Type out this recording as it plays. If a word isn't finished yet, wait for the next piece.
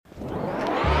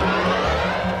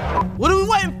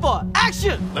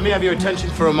action! Let me have your attention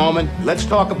for a moment. Let's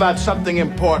talk about something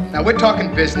important. Now, we're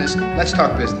talking business. Let's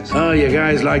talk business. Oh, you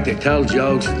guys like to tell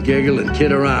jokes and giggle and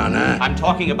kid around, huh? I'm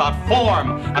talking about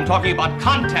form. I'm talking about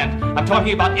content. I'm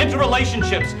talking about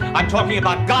interrelationships. I'm talking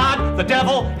about God, the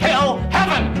devil, hell,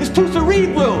 heaven. It's too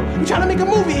cerebral. We're trying to make a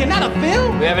movie here, not a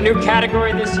film. We have a new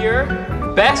category this year.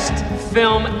 Best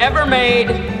film ever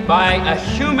made by a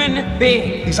human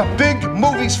being. These are big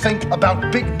movies. Think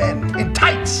about big men in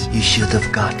tights. You should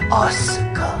have got Oscar.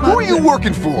 Who are you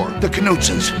working for? The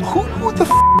Knutsons. Who the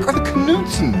are the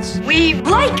Knutsons? We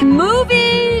like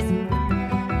movies.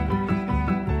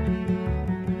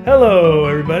 Hello,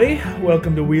 everybody.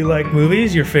 Welcome to We Like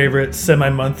Movies, your favorite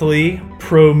semi-monthly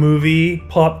pro-movie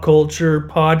pop culture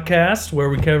podcast, where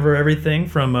we cover everything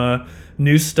from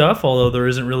new stuff, although there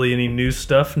isn't really any new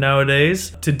stuff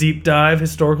nowadays, to deep dive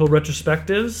historical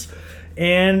retrospectives.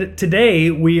 And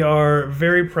today we are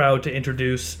very proud to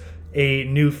introduce a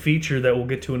new feature that we'll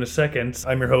get to in a second.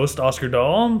 I'm your host, Oscar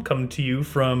Dahl. I'm coming to you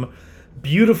from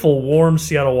beautiful, warm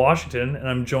Seattle, Washington, and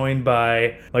I'm joined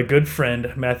by my good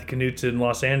friend, Matthew Knutson in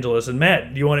Los Angeles. And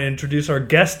Matt, do you want to introduce our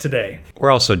guest today?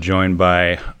 We're also joined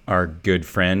by our good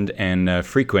friend and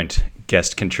frequent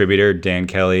guest contributor, Dan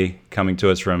Kelly, coming to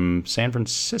us from San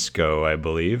Francisco, I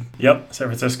believe. Yep, San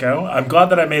Francisco. I'm glad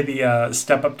that I made the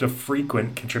step up to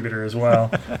frequent contributor as well.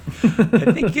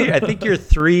 I think you're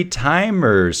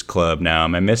three-timers club now.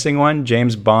 Am I missing one?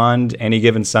 James Bond, Any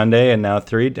Given Sunday, and now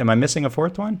three. Am I missing a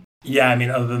fourth one? Yeah, I mean,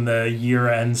 other than the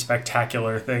year-end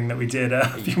spectacular thing that we did a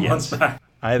few months back.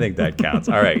 I think that counts.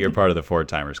 All right, you're part of the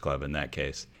four-timers club in that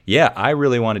case. Yeah, I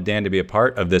really wanted Dan to be a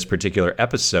part of this particular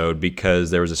episode because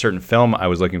there was a certain film I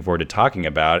was looking forward to talking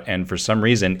about, and for some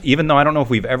reason, even though I don't know if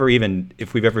we've ever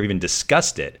even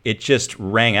discussed it, it just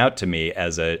rang out to me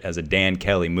as a Dan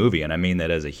Kelly movie, and I mean that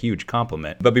as a huge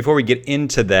compliment. But before we get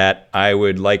into that, I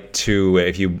would like to,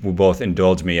 if you will both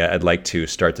indulge me, I'd like to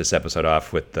start this episode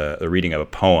off with the reading of a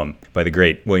poem by the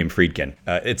great William Friedkin.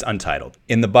 It's untitled.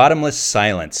 In the bottomless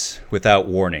silence, without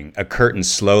warning, a curtain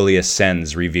slowly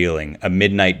ascends, revealing a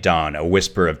midnight dawn, a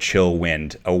whisper of chill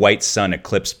wind, a white sun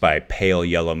eclipsed by pale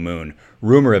yellow moon.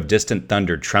 Rumor of distant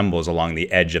thunder trembles along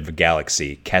the edge of the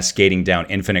galaxy, cascading down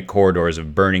infinite corridors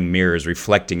of burning mirrors,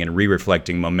 reflecting and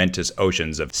re-reflecting momentous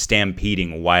oceans of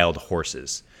stampeding wild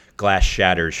horses. Glass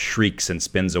shatters, shrieks, and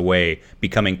spins away,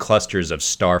 becoming clusters of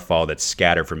starfall that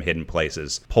scatter from hidden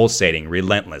places, pulsating,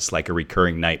 relentless like a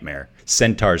recurring nightmare.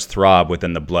 Centaurs throb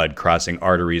within the blood, crossing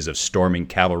arteries of storming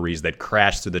cavalries that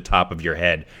crash through the top of your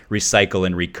head, recycle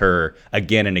and recur,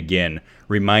 again and again,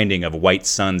 reminding of white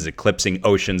suns eclipsing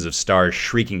oceans of stars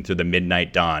shrieking through the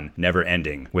midnight dawn, never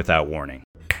ending, without warning.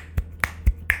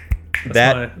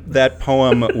 That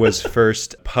poem was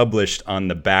first published on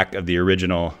the back of the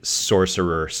original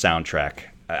Sorcerer soundtrack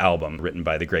album written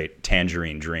by the great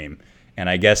Tangerine Dream. And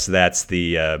I guess that's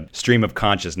the stream of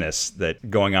consciousness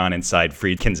that going on inside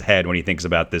Friedkin's head when he thinks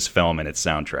about this film and its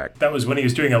soundtrack. That was when he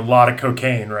was doing a lot of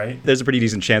cocaine, right? There's a pretty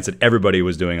decent chance that everybody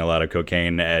was doing a lot of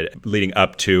cocaine leading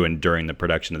up to and during the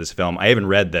production of this film. I even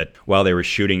read that while they were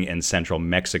shooting in central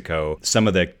Mexico, some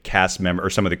of the cast members or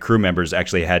some of the crew members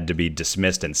actually had to be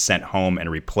dismissed and sent home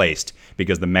and replaced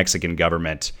because the Mexican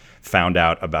government found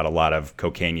out about a lot of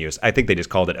cocaine use. I think they just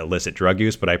called it illicit drug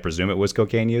use, but I presume it was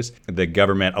cocaine use. The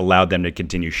government allowed them to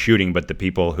continue shooting, but the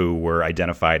people who were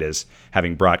identified as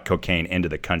having brought cocaine into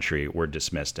the country were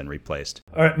dismissed and replaced.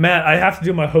 All right, Matt, I have to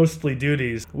do my hostly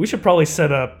duties. We should probably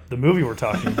set up the movie we're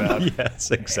talking about.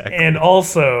 Yes, exactly. And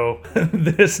also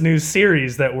this new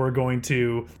series that we're going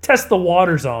to test the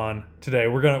waters on today.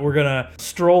 We're gonna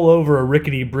stroll over a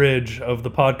rickety bridge of the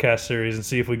podcast series and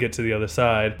see if we get to the other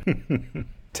side.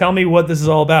 Tell me what this is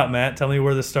all about, Matt. Tell me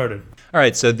where this started. All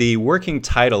right, so the working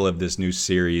title of this new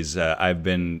series I've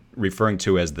been referring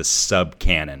to as the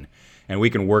sub-canon. And we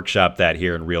can workshop that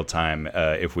here in real time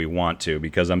if we want to,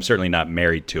 because I'm certainly not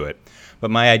married to it. But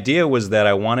my idea was that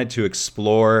I wanted to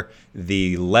explore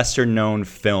the lesser-known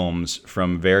films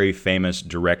from very famous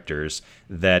directors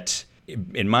that,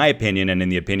 in my opinion, and in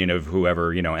the opinion of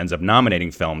whoever ends up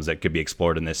nominating films that could be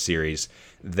explored in this series,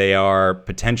 they are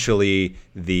potentially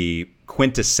the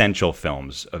quintessential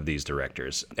films of these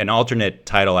directors. An alternate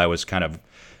title I was kind of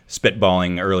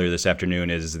spitballing earlier this afternoon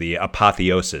is the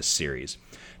Apotheosis series.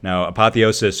 Now,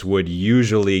 Apotheosis would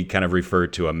usually kind of refer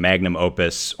to a magnum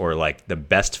opus or like the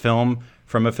best film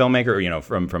from a filmmaker,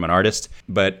 from an artist.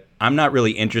 But I'm not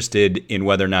really interested in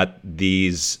whether or not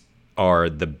these are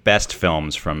the best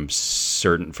films from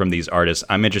from these artists.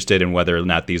 I'm interested in whether or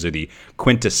not these are the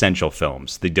quintessential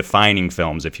films, the defining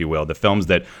films, if you will, the films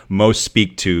that most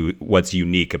speak to what's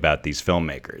unique about these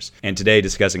filmmakers. And today,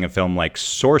 discussing a film like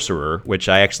Sorcerer, which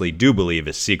I actually do believe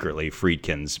is secretly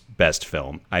Friedkin's best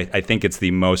film. I think it's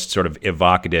the most sort of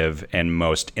evocative and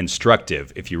most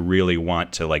instructive if you really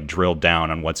want to like drill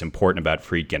down on what's important about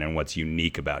Friedkin and what's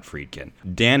unique about Friedkin.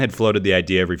 Dan had floated the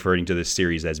idea of referring to this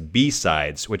series as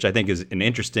B-sides, which I think is an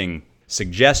interesting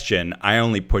suggestion. I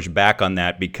only push back on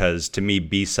that because to me,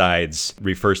 B-sides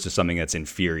refers to something that's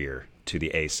inferior to the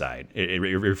A-side. It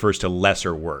refers to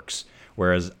lesser works.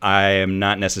 Whereas I am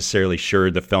not necessarily sure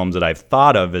the films that I've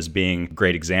thought of as being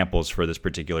great examples for this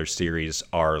particular series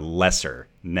are lesser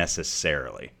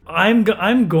necessarily. I'm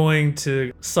going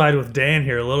to side with Dan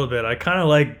here a little bit. I kind of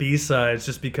like B-sides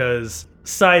just because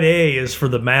side A is for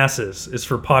the masses. It's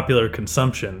for popular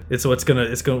consumption. It's what's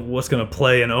gonna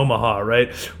play in Omaha,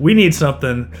 right? We need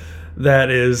something that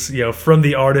is, from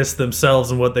the artists themselves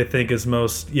and what they think is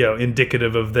most,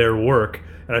 indicative of their work.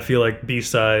 And I feel like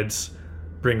B-sides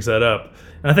brings that up.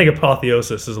 And I think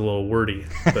apotheosis is a little wordy,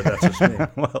 but that's just me.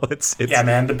 Well, it's yeah,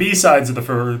 man. The B-sides are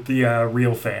for the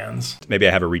real fans. Maybe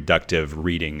I have a reductive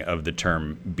reading of the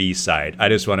term B-side. I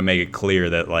just want to make it clear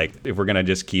that, like, if we're going to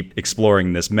just keep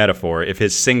exploring this metaphor, if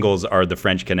his singles are The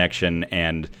French Connection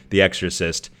and The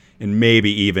Exorcist, and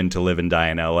maybe even To Live and Die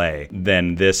in L.A.,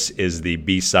 then this is the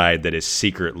B-side that is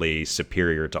secretly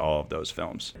superior to all of those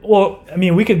films. Well, I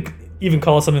mean, we could even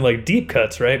call it something like deep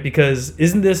cuts, right? Because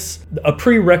isn't this a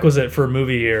prerequisite for a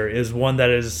movie here is one that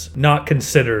is not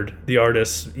considered the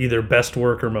artist's either best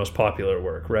work or most popular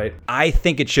work, right? I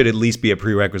think it should at least be a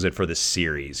prerequisite for the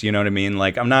series. You know what I mean?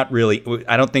 Like, I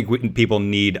don't think people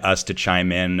need us to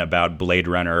chime in about Blade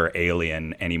Runner or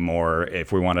Alien anymore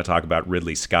if we want to talk about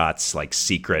Ridley Scott's like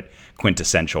secret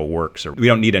quintessential works. Or we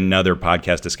don't need another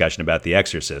podcast discussion about The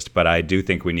Exorcist, but I do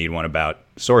think we need one about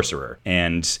Sorcerer.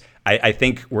 And I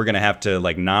think we're going to have to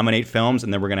like nominate films,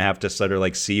 and then we're going to have to sort of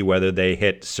like see whether they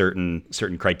hit certain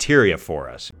criteria for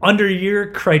us. Under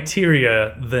your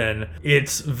criteria, then,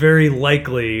 it's very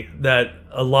likely that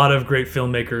a lot of great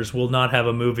filmmakers will not have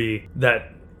a movie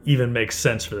that even makes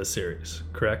sense for the series,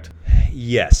 correct?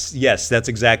 Yes, that's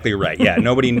exactly right. Yeah,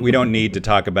 we don't need to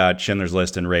talk about Schindler's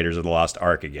List and Raiders of the Lost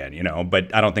Ark again,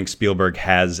 but I don't think Spielberg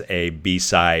has a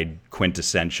B-side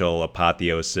quintessential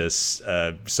apotheosis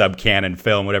sub-canon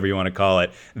film, whatever you want to call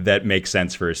it, that makes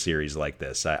sense for a series like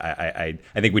this. I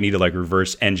think we need to like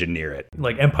reverse engineer it.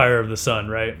 Like Empire of the Sun,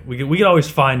 right? We could always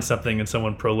find something in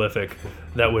someone prolific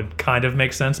that would kind of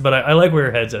make sense, but I like where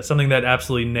your head's at. Something that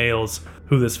absolutely nails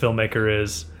who this filmmaker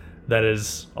is, that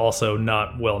is also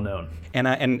not well known.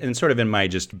 And sort of in my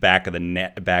just back of the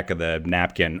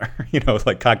napkin,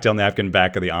 like cocktail napkin,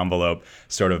 back of the envelope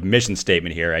sort of mission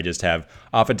statement here, I just have,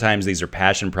 oftentimes these are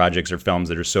passion projects or films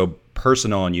that are so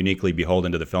personal and uniquely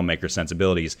beholden to the filmmaker's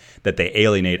sensibilities that they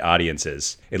alienate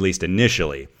audiences, at least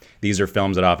initially. These are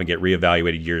films that often get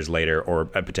reevaluated years later or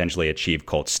potentially achieve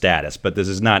cult status. But this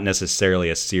is not necessarily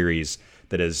a series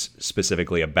that is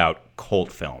specifically about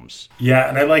cult films. Yeah,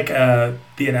 and I like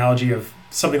the analogy of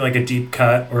something like a deep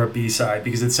cut or a B-side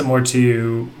because it's similar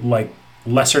to like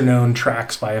lesser known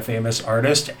tracks by a famous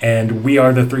artist, and we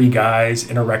are the three guys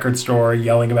in a record store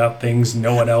yelling about things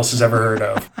no one else has ever heard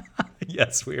of.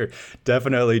 Yes, we are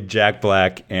definitely Jack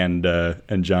Black and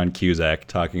John Cusack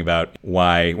talking about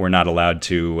why we're not allowed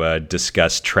to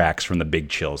discuss tracks from the Big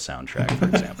Chill soundtrack, for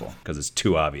example, because it's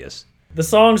too obvious. The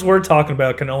songs we're talking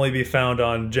about can only be found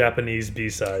on Japanese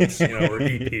B-sides, or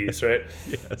EPs, right?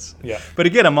 Yes. Yeah. But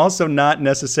again, I'm also not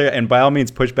necessarily, and by all means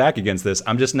push back against this,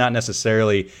 I'm just not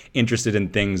necessarily interested in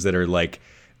things that are like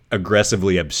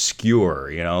aggressively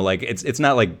obscure, like it's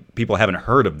not like people haven't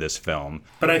heard of this film.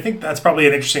 But I think that's probably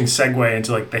an interesting segue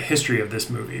into like the history of this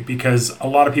movie because a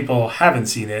lot of people haven't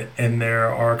seen it, and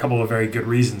there are a couple of very good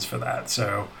reasons for that.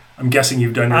 So I'm guessing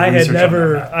you've done your research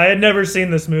on that. I had never seen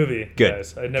this movie. Good.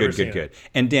 Guys. I'd never seen it.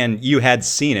 And Dan, you had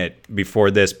seen it before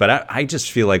this, but I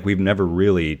just feel like we've never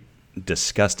really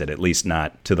discussed it, at least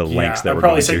not to the lengths that we're going to. I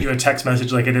probably sent you a text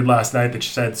message like I did last night that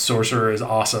said Sorcerer is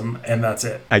awesome, and that's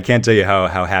it. I can't tell you how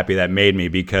happy that made me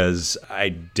because I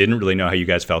didn't really know how you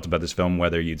guys felt about this film,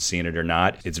 whether you'd seen it or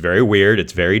not. It's very weird.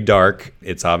 It's very dark.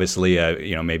 It's obviously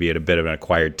maybe a bit of an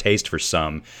acquired taste for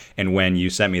some. And when you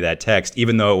sent me that text,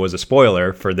 even though it was a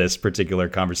spoiler for this particular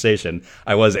conversation,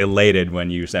 I was elated when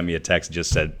you sent me a text that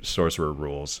just said Sorcerer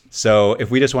rules. So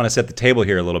if we just want to set the table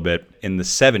here a little bit, in the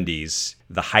 70s,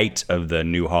 the height of the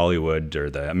new Hollywood or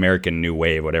the American New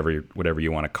Wave, whatever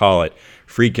you want to call it.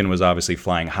 Friedkin was obviously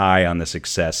flying high on the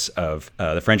success of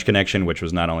The French Connection, which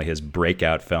was not only his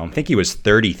breakout film. I think he was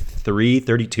 33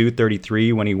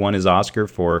 when he won his Oscar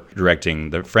for directing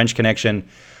The French Connection.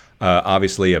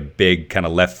 Obviously a big kind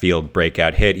of left field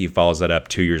breakout hit. He follows that up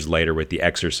 2 years later with The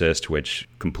Exorcist, which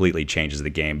completely changes the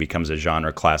game, becomes a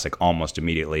genre classic almost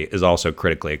immediately, is also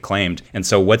critically acclaimed. And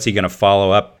so what's he going to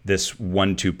follow up this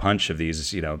 1-2 punch of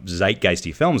these,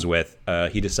 zeitgeisty films with?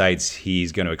 He decides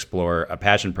he's going to explore a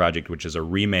passion project, which is a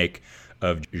remake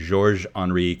of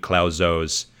Georges-Henri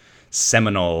Clouzot's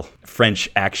seminal French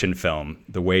action film,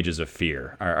 The Wages of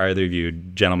Fear. Are either of you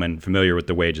gentlemen familiar with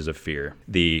The Wages of Fear,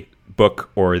 the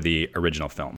book or the original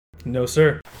film? No,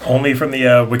 sir. Only from the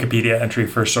Wikipedia entry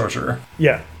for Sorcerer.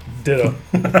 Yeah, ditto.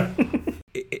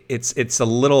 It's a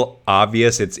little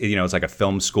obvious. It's like a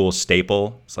film school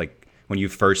staple. It's like when you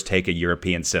first take a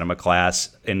European cinema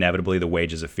class, inevitably The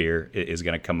Wages of Fear is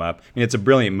going to come up. I mean, it's a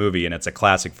brilliant movie and it's a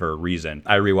classic for a reason.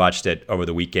 I rewatched it over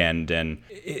the weekend and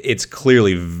it's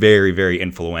clearly very, very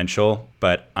influential,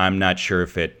 but I'm not sure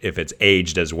if it's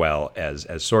aged as well as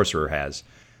Sorcerer has.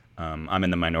 I'm in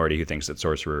the minority who thinks that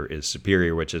Sorcerer is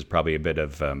superior, which is probably a bit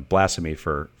of blasphemy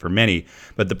for many.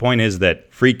 But the point is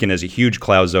that Friedkin is a huge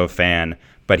Clouzot fan,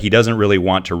 but he doesn't really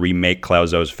want to remake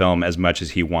Clouzot's film as much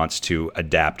as he wants to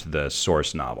adapt the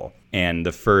source novel. And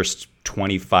the first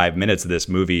 25 minutes of this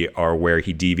movie are where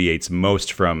he deviates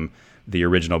most from the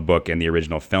original book and the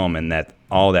original film, and that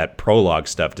all that prologue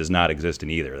stuff does not exist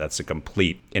in either. That's a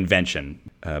complete invention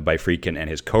by Friedkin and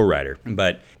his co-writer.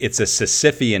 But it's a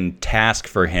Sisyphean task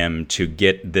for him to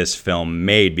get this film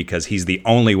made because he's the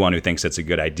only one who thinks it's a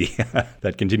good idea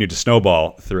that continued to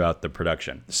snowball throughout the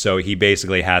production. So he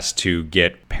basically has to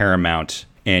get Paramount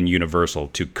and Universal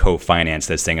to co-finance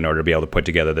this thing in order to be able to put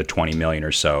together the $20 million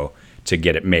or so to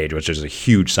get it made, which is a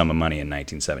huge sum of money in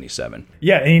 1977.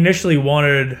 Yeah, and he initially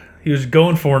he was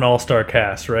going for an all-star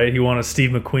cast, right? He wanted Steve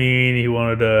McQueen, he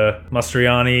wanted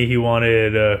Mastroianni, he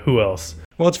wanted who else?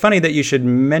 Well, it's funny that you should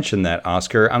mention that,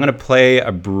 Oscar. I'm going to play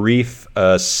a brief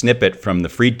snippet from The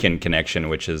Friedkin Connection,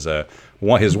 which is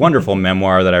his wonderful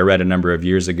memoir that I read a number of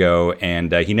years ago,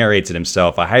 and he narrates it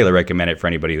himself. I highly recommend it for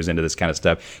anybody who's into this kind of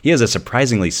stuff. He has a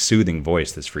surprisingly soothing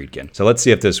voice, this Friedkin. So let's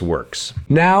see if this works.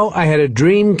 Now I had a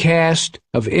dream cast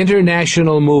of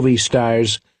international movie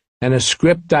stars and a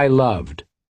script I loved.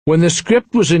 When the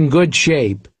script was in good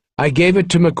shape, I gave it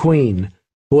to McQueen,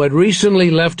 who had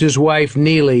recently left his wife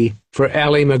Neely for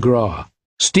Ally McGraw.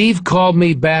 Steve called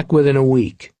me back within a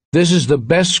week. "This is the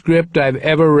best script I've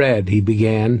ever read," he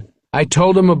began. I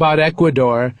told him about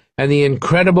Ecuador and the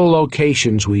incredible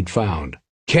locations we'd found.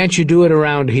 "Can't you do it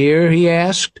around here?" he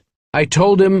asked. I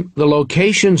told him the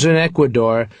locations in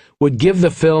Ecuador would give the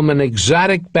film an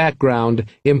exotic background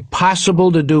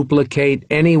impossible to duplicate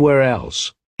anywhere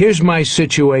else. "Here's my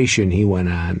situation," he went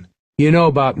on. "You know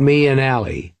about me and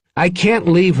Ally. I can't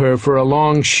leave her for a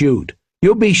long shoot.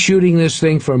 You'll be shooting this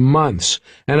thing for months,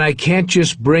 and I can't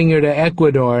just bring her to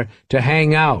Ecuador to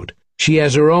hang out. She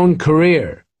has her own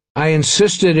career." I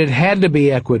insisted it had to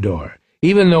be Ecuador,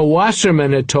 even though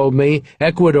Wasserman had told me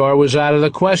Ecuador was out of the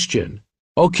question.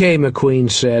 "Okay," McQueen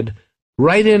said,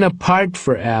 "write in a part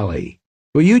for Ally."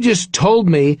 "Well, you just told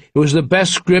me it was the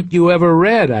best script you ever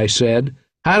read," I said.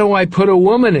 "How do I put a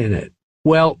woman in it?"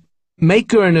 "Well,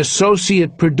 make her an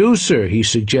associate producer," he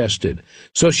suggested,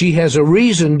 "so she has a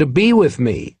reason to be with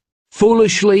me."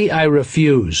 Foolishly, I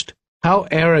refused. How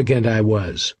arrogant I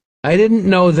was. I didn't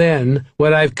know then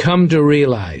what I've come to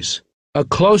realize. A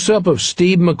close-up of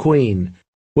Steve McQueen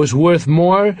was worth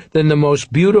more than the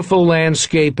most beautiful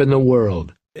landscape in the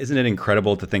world. Isn't it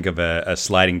incredible to think of a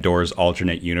Sliding Doors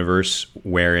alternate universe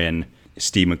wherein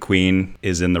Steve McQueen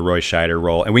is in the Roy Scheider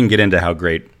role? And we can get into how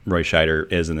great Roy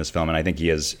Scheider is in this film, and I think he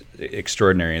is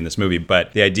extraordinary in this movie.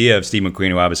 But the idea of Steve McQueen,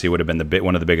 who obviously would have been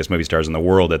one of the biggest movie stars in the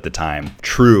world at the time,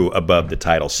 true above the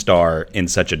title star in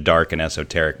such a dark and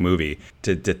esoteric movie,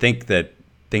 to think that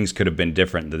things could have been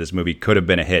different, that this movie could have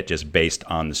been a hit just based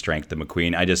on the strength of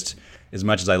McQueen. As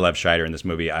much as I love Scheider in this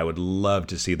movie, I would love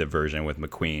to see the version with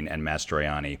McQueen and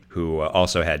Mastroianni, who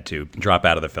also had to drop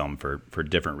out of the film for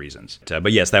different reasons.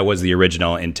 But yes, that was the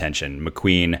original intention.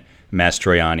 McQueen,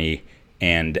 Mastroianni,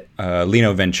 and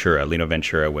Lino Ventura. Lino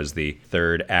Ventura was the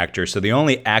third actor. So the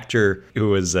only actor who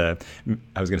was, I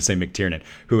was going to say McTiernan,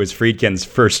 who was Friedkin's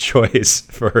first choice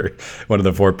for one of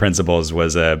the four principals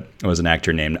was an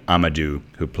actor named Amadou,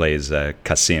 who plays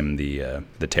Qasim,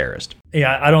 the terrorist.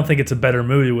 Yeah, I don't think it's a better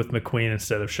movie with McQueen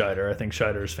instead of Scheider. I think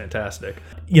Scheider is fantastic.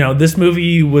 You know, this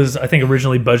movie was, I think,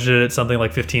 originally budgeted at something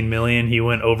like $15 million. He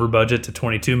went over budget to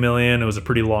 $22 million. It was a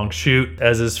pretty long shoot,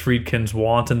 as is Friedkin's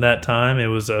wont in that time. It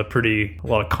was a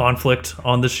lot of conflict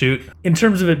on the shoot. In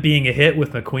terms of it being a hit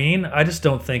with McQueen, I just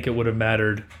don't think it would have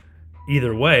mattered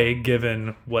either way,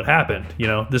 given what happened. You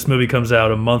know, this movie comes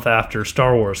out a month after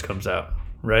Star Wars comes out,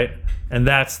 right? And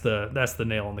that's the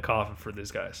nail in the coffin for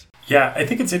these guys. Yeah, I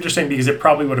think it's interesting because it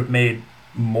probably would have made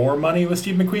more money with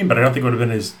Steve McQueen, but I don't think it would have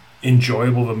been as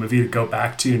enjoyable of a movie to go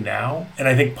back to now. And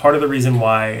I think part of the reason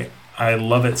why I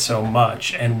love it so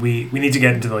much, and we need to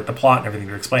get into like the plot and everything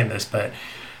to explain this, but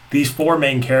these four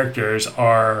main characters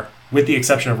are, with the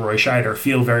exception of Roy Scheider,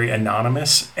 feel very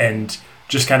anonymous and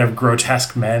just kind of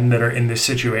grotesque men that are in this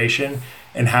situation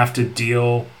and have to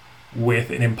deal with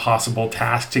an impossible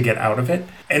task to get out of it.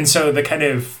 And so the kind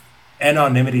of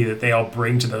anonymity that they all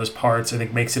bring to those parts, I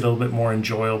think, makes it a little bit more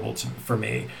enjoyable for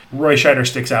me. Roy Scheider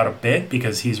sticks out a bit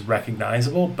because he's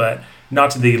recognizable, but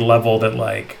not to the level that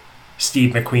like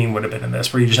Steve McQueen would have been in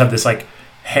this, where you just have this like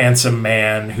handsome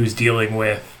man who's dealing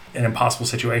with an impossible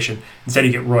situation. Instead,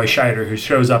 you get Roy Scheider, who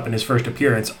shows up in his first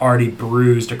appearance already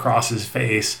bruised across his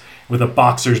face with a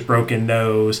boxer's broken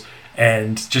nose,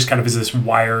 and just kind of is this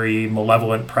wiry,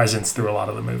 malevolent presence through a lot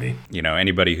of the movie. You know,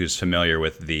 anybody who's familiar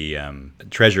with the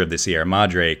Treasure of the Sierra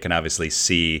Madre can obviously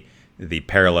see the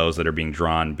parallels that are being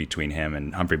drawn between him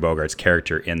and Humphrey Bogart's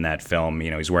character in that film.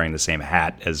 You know, he's wearing the same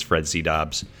hat as Fred C.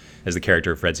 Dobbs, as the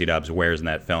character of Fred C. Dobbs wears in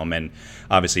that film. And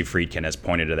obviously Friedkin has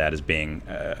pointed to that as being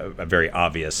a very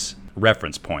obvious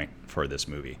reference point for this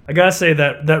movie. I gotta say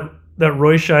that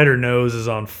Roy Scheider nose is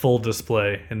on full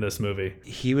display in this movie.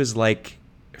 He was like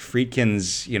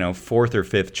Friedkin's, you know, fourth or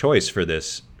fifth choice for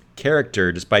this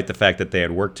character, despite the fact that they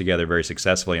had worked together very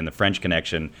successfully in The French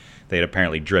Connection. They had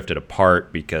apparently drifted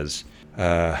apart because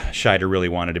Scheider really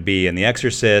wanted to be in The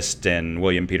Exorcist, and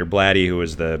William Peter Blatty, who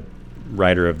was the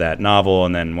writer of that novel,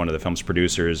 and then one of the film's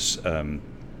producers,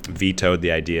 vetoed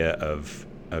the idea of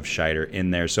Scheider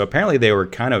in there. So apparently they were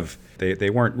kind of,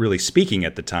 they weren't really speaking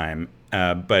at the time,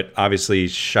 but obviously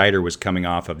Scheider was coming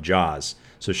off of Jaws.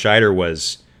 So Scheider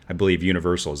was, I believe,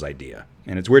 Universal's idea.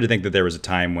 And it's weird to think that there was a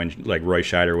time when like Roy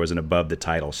Scheider wasn't above the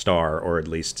title star, or at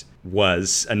least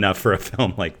was enough for a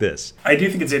film like this. I do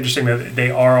think it's interesting that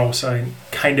they are also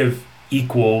kind of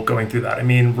equal going through that. I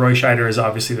mean, Roy Scheider is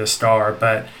obviously the star,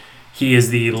 but he is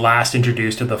the last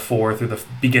introduced to the four through the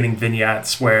beginning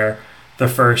vignettes, where the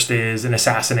first is an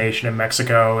assassination in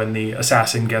Mexico and the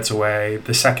assassin gets away.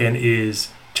 The second is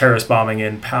terrorist bombing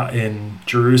in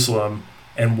Jerusalem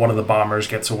and one of the bombers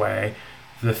gets away.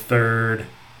 The third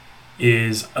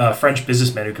is a French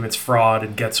businessman who commits fraud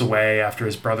and gets away after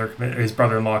his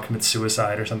brother-in-law commits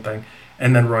suicide or something.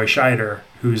 And then Roy Scheider,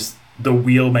 who's the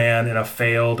wheelman in a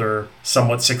failed or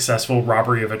somewhat successful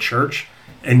robbery of a church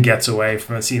and gets away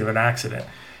from the scene of an accident.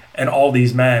 And all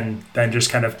these men then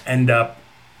just kind of end up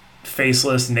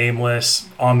faceless, nameless,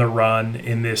 on the run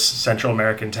in this Central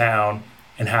American town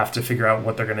and have to figure out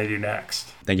what they're going to do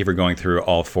next. Thank you for going through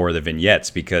all four of the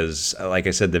vignettes, because, like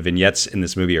I said, the vignettes in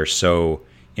this movie are so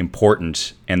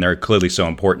important, and they're clearly so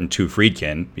important to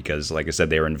Friedkin because, like I said,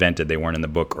 they were invented. They weren't in the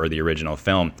book or the original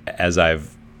film. As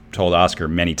I've told Oscar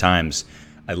many times,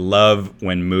 I love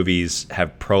when movies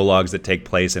have prologues that take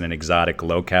place in an exotic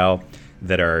locale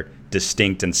that are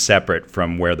distinct and separate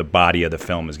from where the body of the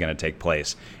film is going to take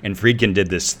place. And Friedkin did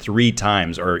this 3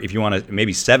 times, or if you want to,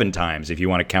 maybe 7 times if you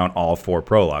want to count all 4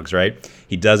 prologues, right?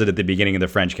 He does it at the beginning of The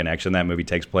French Connection. That movie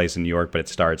takes place in New York, but it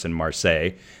starts in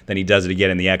Marseille. Then he does it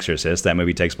again in The Exorcist. That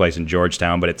movie takes place in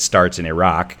Georgetown, but it starts in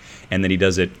Iraq. And then he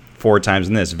does it 4 times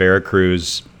in this: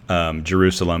 Veracruz,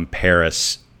 Jerusalem,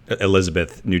 Paris,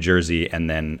 Elizabeth, New Jersey, and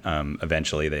then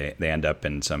eventually they end up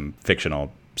in some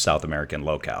fictional South American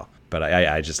locale. But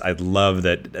I love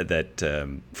that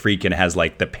Friedkin has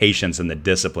like the patience and the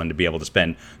discipline to be able to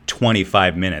spend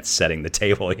 25 minutes setting the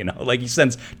table. You know, like he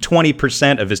spends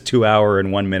 20% of his 2-hour and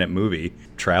 1-minute movie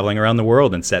traveling around the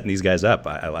world and setting these guys up.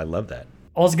 I love that.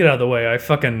 I'll just get out of the way. I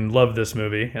fucking love this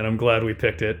movie, and I'm glad we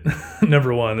picked it.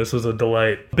 Number one, this was a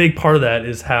delight. A big part of that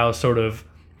is how sort of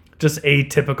just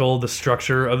atypical the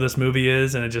structure of this movie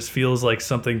is, and it just feels like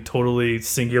something totally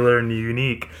singular and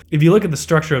unique. If you look at the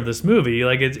structure of this movie,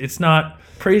 like it's not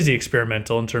crazy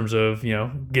experimental in terms of, you know,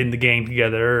 getting the gang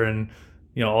together and,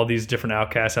 you know, all these different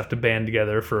outcasts have to band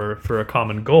together for a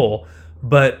common goal.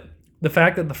 But the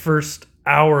fact that the first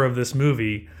hour of this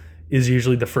movie is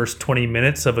usually the first 20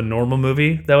 minutes of a normal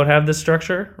movie that would have this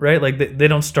structure, right? Like they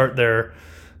don't start their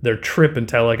their trip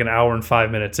until like an hour and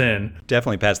 5 minutes in.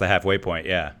 Definitely past the halfway point,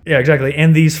 yeah. Yeah, exactly.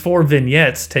 And these 4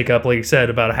 vignettes take up, like you said,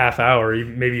 about a half hour,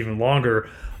 maybe even longer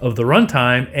of the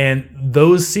runtime. And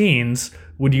those scenes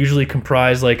would usually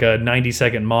comprise like a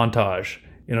 90-second montage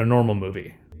in a normal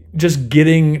movie. Just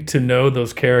getting to know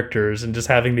those characters and just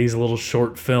having these little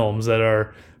short films that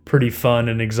are pretty fun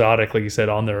and exotic, like you said,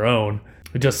 on their own,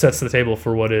 it just sets the table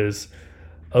for what is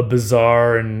a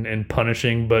bizarre and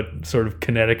punishing but sort of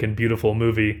kinetic and beautiful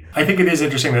movie. I think it is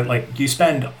interesting that like you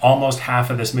spend almost half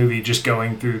of this movie just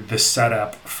going through the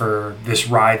setup for this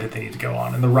ride that they need to go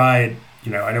on. And the ride,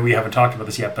 you know, I know we haven't talked about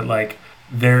this yet, but like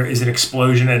there is an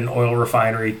explosion in an oil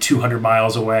refinery 200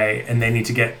 miles away, and they need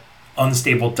to get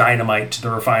unstable dynamite to the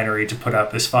refinery to put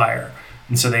out this fire.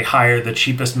 And so they hire the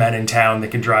cheapest men in town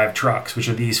that can drive trucks, which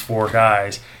are these 4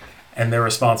 guys. And they're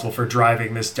responsible for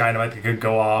driving this dynamite that could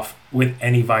go off with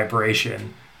any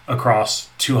vibration across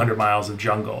 200 miles of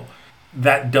jungle.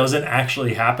 That doesn't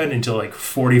actually happen until like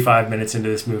 45 minutes into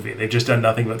this movie. They've just done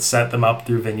nothing but set them up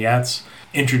through vignettes,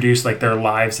 introduce like their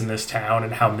lives in this town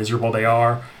and how miserable they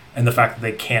are, and the fact that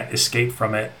they can't escape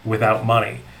from it without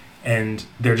money. And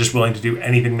they're just willing to do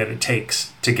anything that it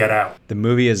takes to get out. The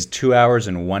movie is 2 hours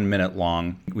and 1 minute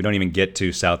long. We don't even get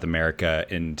to South America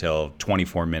until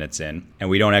 24 minutes in. And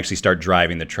we don't actually start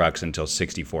driving the trucks until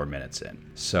 64 minutes in.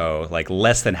 So like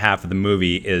less than half of the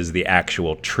movie is the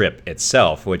actual trip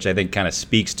itself, which I think kind of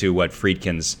speaks to what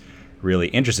Friedkin's really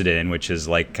interested in, which is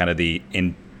like kind of the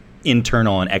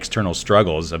internal and external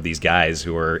struggles of these guys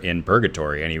who are in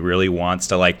purgatory. And he really wants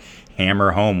to like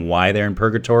hammer home why they're in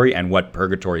purgatory and what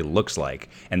purgatory looks like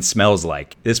and smells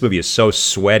like. This movie is so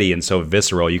sweaty and so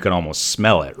visceral, you can almost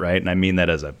smell it, right? And I mean that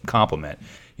as a compliment.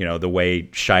 You know, the way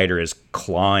Scheider is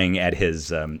clawing at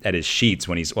his sheets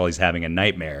while he's having a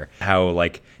nightmare. How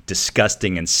like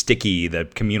disgusting and sticky the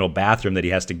communal bathroom that he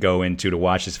has to go into to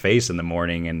wash his face in the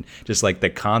morning, and just like the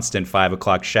constant 5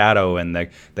 o'clock shadow and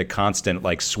the constant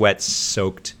like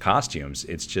sweat-soaked costumes.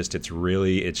 It's just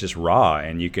raw,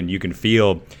 and you can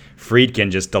feel Friedkin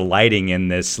just delighting in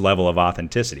this level of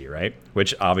authenticity, right?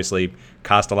 Which obviously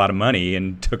cost a lot of money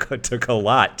and took a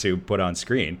lot to put on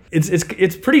screen.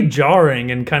 It's pretty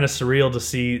jarring and kind of surreal to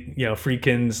see, you know,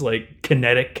 Friedkin's like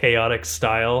kinetic, chaotic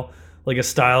style, like a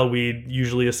style we'd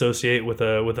usually associate with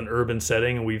an urban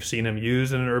setting, and we've seen him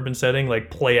use in an urban setting,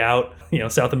 like play out, you know,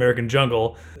 South American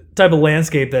jungle type of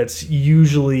landscape that's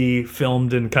usually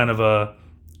filmed in kind of a,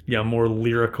 you know, more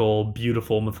lyrical,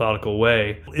 beautiful, methodical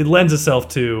way. It lends itself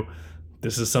to,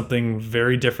 this is something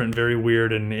very different, very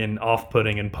weird, and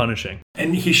off-putting and punishing.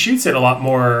 And he shoots it a lot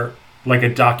more like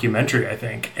a documentary, I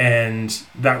think, and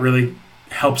that really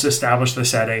helps establish the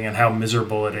setting and how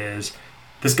miserable it is.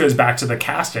 This goes back to the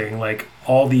casting, like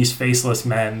all these faceless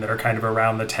men that are kind of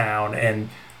around the town, and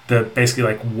the basically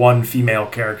like one female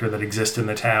character that exists in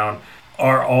the town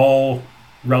are all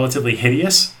relatively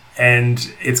hideous.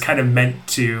 And it's kind of meant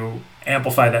to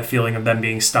amplify that feeling of them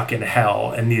being stuck in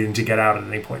hell and needing to get out at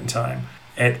any point in time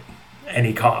at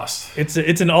any cost. It's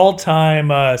an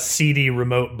all-time seedy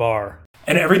remote bar.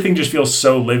 And everything just feels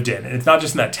so lived in. And it's not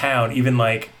just in that town, even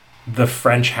like the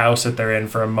French house that they're in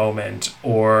for a moment,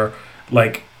 or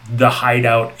like the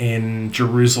hideout in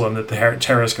Jerusalem that the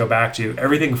terrorists go back to.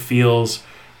 Everything feels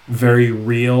very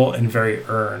real and very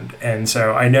earned. And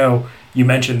so I know you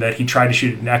mentioned that he tried to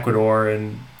shoot it in Ecuador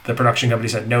and the production company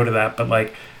said no to that, but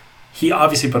like he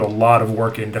obviously put a lot of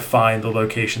work in to find the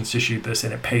locations to shoot this,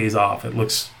 and it pays off. It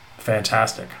looks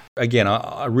fantastic. Again,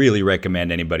 I really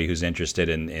recommend anybody who's interested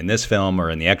in this film or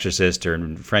in The Exorcist or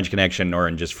in French Connection or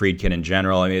in just Friedkin in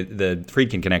general. I mean, the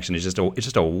Friedkin Connection is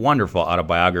just a wonderful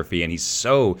autobiography, and he's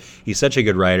such a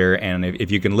good writer. And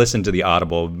if you can listen to the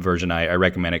Audible version, I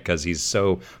recommend it because he's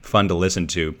so fun to listen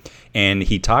to. And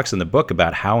he talks in the book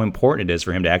about how important it is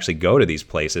for him to actually go to these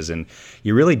places. And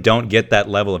you really don't get that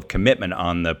level of commitment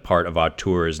on the part of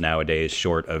auteurs nowadays,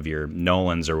 short of your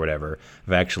Nolans or whatever,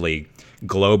 of actually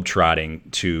globe-trotting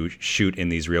to shoot in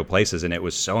these real places. And it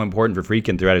was so important for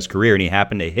Friedkin throughout his career, and he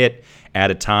happened to hit at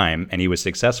a time, and he was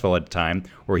successful at a time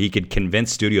where he could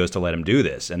convince studios to let him do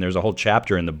this. And there's a whole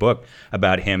chapter in the book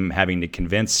about him having to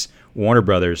convince Warner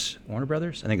Brothers,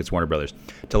 I think it's Warner Brothers,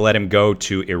 to let him go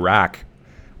to Iraq,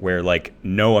 where like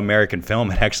no American film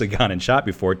had actually gone and shot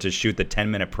before, to shoot the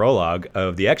 10-minute prologue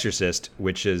of The Exorcist,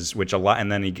 which a lot,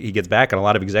 and then he gets back and a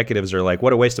lot of executives are like,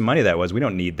 what a waste of money that was. We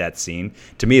don't need that scene.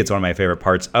 To me, it's one of my favorite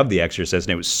parts of The Exorcist,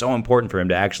 and it was so important for him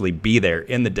to actually be there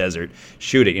in the desert,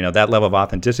 shoot it, you know, that level of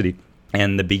authenticity.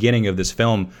 And the beginning of this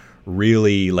film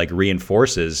really like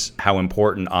reinforces how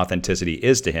important authenticity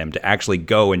is to him to actually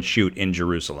go and shoot in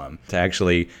Jerusalem, to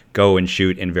actually go and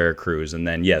shoot in Veracruz. And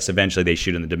then, yes, eventually they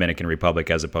shoot in the Dominican Republic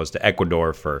as opposed to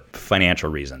Ecuador for financial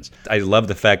reasons. I love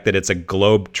the fact that it's a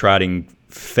globe-trotting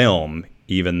film,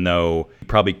 even though he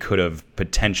probably could have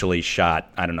potentially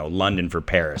shot, I don't know, London for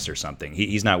Paris or something.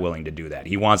 He's not willing to do that.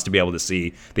 He wants to be able to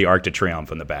see the Arc de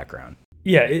Triomphe in the background.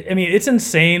 Yeah, I mean, it's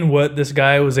insane what this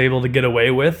guy was able to get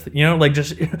away with. You know, like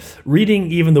just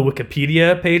reading even the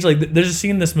Wikipedia page, like there's a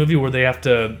scene in this movie where they have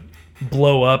to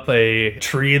blow up a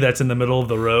tree that's in the middle of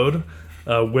the road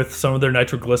with some of their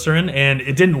nitroglycerin, and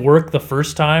it didn't work the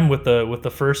first time with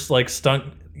the first like stunt,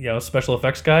 special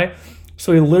effects guy.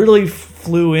 So he literally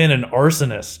flew in an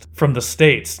arsonist from the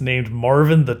States named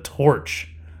Marvin the Torch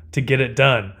to get it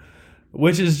done,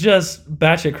 which is just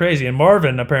batshit crazy. And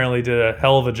Marvin apparently did a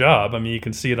hell of a job. I mean, you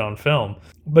can see it on film.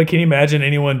 But can you imagine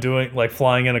anyone doing like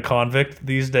flying in a convict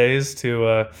these days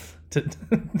to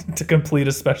complete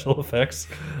a special effects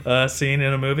scene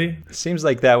in a movie? It seems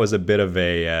like that was a bit of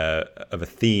a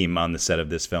theme on the set of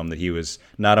this film, that he was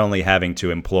not only having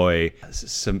to employ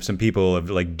some people of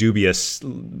like dubious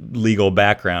legal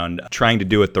background, trying to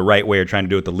do it the right way or trying to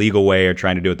do it the legal way or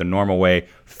trying to do it the normal way,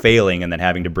 failing, and then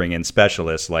having to bring in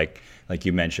specialists like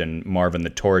you mentioned, Marvin the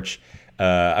Torch.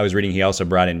 I was reading he also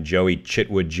brought in Joey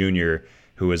Chitwood Jr.,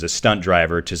 who was a stunt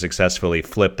driver, to successfully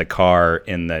flip the car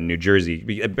in the New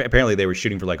Jersey. Apparently they were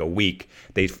shooting for like a week.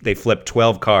 They flipped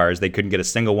 12 cars. They couldn't get a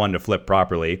single one to flip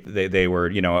properly. They were,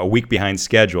 a week behind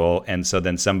schedule. And so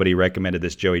then somebody recommended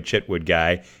this Joey Chitwood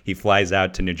guy. He flies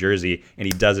out to New Jersey and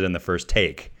he does it in the first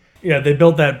take. Yeah, they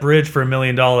built that bridge for $1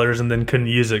 million and then couldn't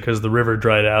use it because the river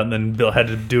dried out, and then Bill had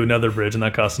to do another bridge, and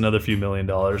that cost another few $1 million,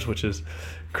 which is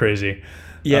crazy.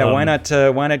 Yeah, why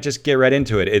not just get right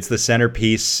into it? It's the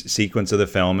centerpiece sequence of the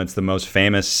film. It's the most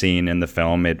famous scene in the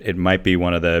film. It might be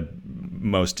one of the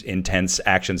most intense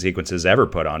action sequences ever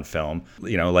put on film.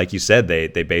 Like you said, they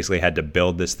basically had to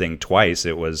build this thing twice.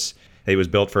 It was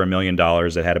built for $1 million.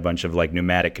 It had a bunch of like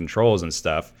pneumatic controls and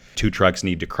stuff. 2 trucks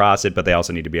need to cross it, but they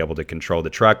also need to be able to control the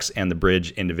trucks and the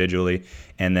bridge individually.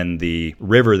 And then the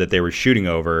river that they were shooting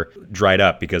over dried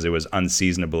up because it was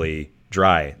unseasonably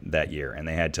dry that year, and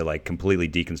they had to like completely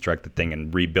deconstruct the thing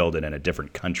and rebuild it in a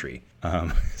different country.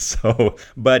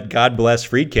 But God bless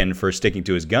Friedkin for sticking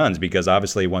to his guns, because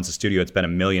obviously once the studio had spent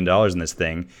 $1 million in this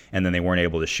thing and then they weren't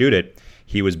able to shoot it,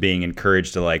 he was being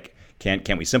encouraged to like,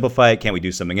 can't we simplify it? Can't we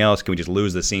do something else? Can we just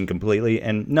lose the scene completely?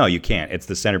 And no, you can't. It's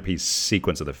the centerpiece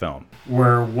sequence of the film.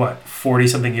 We're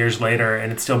 40-something years later,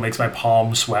 and it still makes my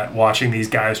palms sweat watching these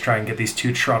guys try and get these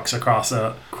 2 trucks across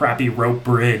a crappy rope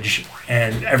bridge,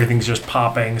 and everything's just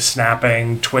popping,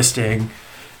 snapping, twisting,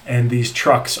 and these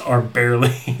trucks are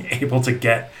barely able to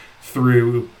get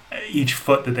through each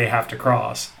foot that they have to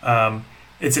cross.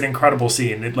 It's an incredible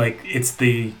scene. It's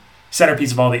the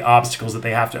centerpiece of all the obstacles that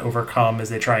they have to overcome as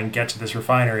they try and get to this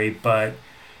refinery, but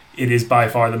it is by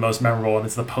far the most memorable, and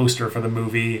it's the poster for the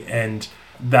movie. And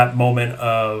that moment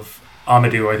of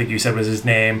Amadou, I think you said was his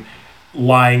name,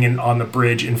 lying on the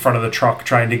bridge in front of the truck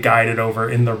trying to guide it over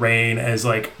in the rain as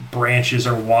like branches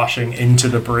are washing into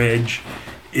the bridge,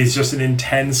 is just an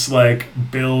intense like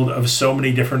build of so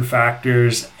many different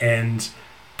factors and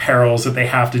perils that they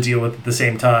have to deal with at the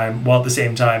same time, while at the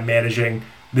same time managing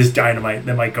this dynamite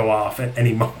that might go off at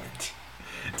any moment.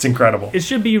 It's incredible. It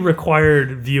should be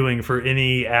required viewing for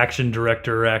any action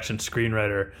director or action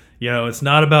screenwriter. It's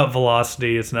not about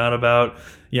velocity. It's not about,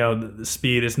 the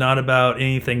speed. It's not about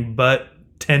anything but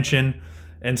tension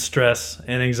and stress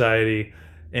and anxiety,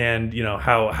 and,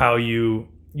 how you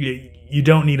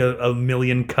don't need a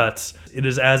million cuts. It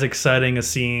is as exciting a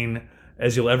scene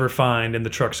as you'll ever find in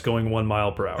the trucks going 1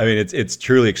 mile per hour. I mean, it's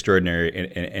truly extraordinary in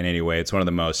any way. It's one of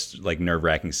the most like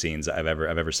nerve-wracking scenes I've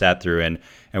ever sat through. And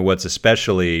what's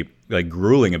especially like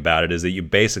grueling about it is that you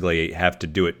basically have to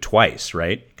do it twice,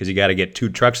 right? Because you got to get 2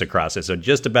 trucks across it. So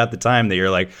just about the time that you're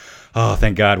like, oh,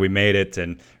 thank God we made it,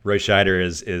 and Roy Scheider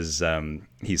is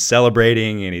he's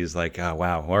celebrating, and he's like, oh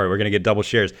wow, all right, we're gonna get double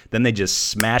shares. Then they just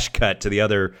smash cut to the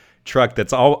other truck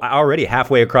that's already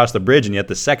halfway across the bridge, and yet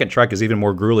the second truck is even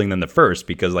more grueling than the first,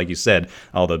 because like you said,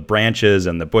 all the branches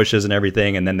and the bushes and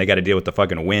everything, and then they got to deal with the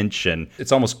fucking winch, and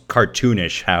it's almost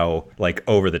cartoonish how like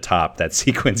over the top that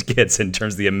sequence gets in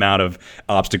terms of the amount of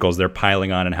obstacles they're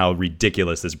piling on and how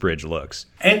ridiculous this bridge looks.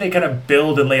 And they kind of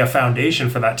build and lay a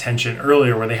foundation for that tension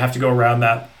earlier, where they have to go around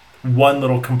that one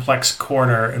little complex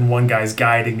corner and one guy's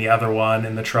guiding the other one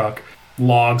in the truck.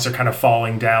 logs are kind of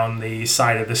falling down the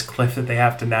side of this cliff that they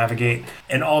have to navigate.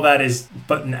 And all that is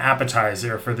but an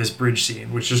appetizer for this bridge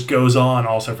scene, which just goes on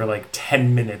also for like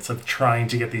 10 minutes of trying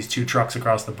to get these two trucks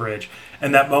across the bridge.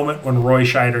 And that moment when Roy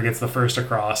Scheider gets the first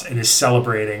across and is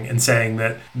celebrating and saying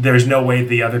that there's no way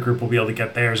the other group will be able to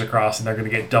get theirs across and they're going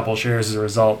to get double shares as a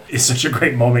result is such a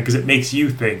great moment, because it makes you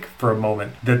think for a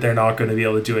moment that they're not going to be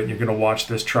able to do it, and you're going to watch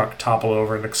this truck topple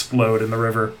over and explode in the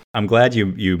river. I'm glad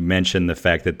you mentioned the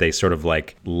fact that they sort of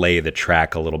like lay the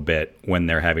track a little bit when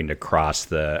they're having to cross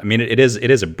the... I mean, it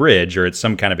is a bridge, or it's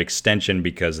some kind of extension,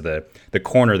 because the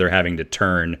corner they're having to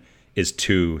turn is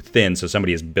too thin, so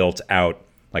somebody has built out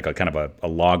like a kind of a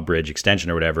log bridge extension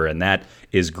or whatever, and that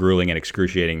is grueling and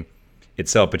excruciating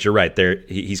itself. But you're right,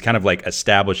 he's kind of like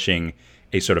establishing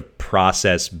a sort of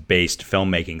process-based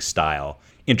filmmaking style,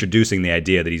 introducing the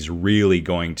idea that he's really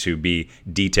going to be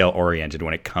detail-oriented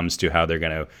when it comes to how they're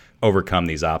going to overcome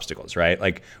these obstacles, right?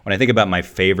 Like, when I think about my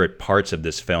favorite parts of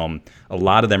this film, a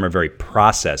lot of them are very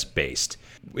process-based.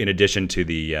 In addition to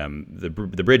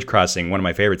the bridge crossing, one of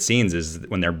my favorite scenes is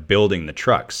when they're building the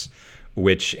trucks,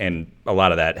 and a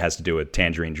lot of that has to do with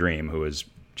Tangerine Dream, who is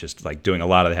just like doing a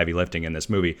lot of the heavy lifting in this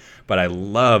movie. But I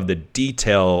love the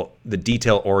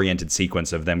detail-oriented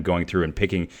sequence of them going through and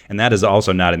picking, and that is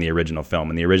also not in the original film.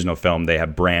 In the original film, they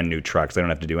have brand new trucks. They don't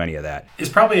have to do any of that. It's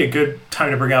probably a good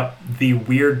time to bring up the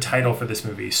weird title for this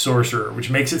movie, Sorcerer, which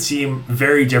makes it seem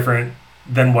very different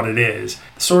than what it is.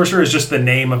 Sorcerer is just the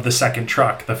name of the second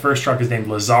truck. The first truck is named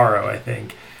Lazaro, I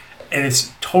think. And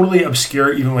it's totally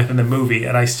obscure even within the movie,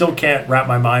 and I still can't wrap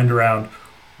my mind around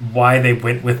why they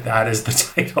went with that as the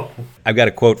title. I've got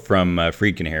a quote from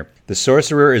Friedkin here. "The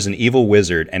sorcerer is an evil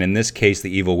wizard, and in this case,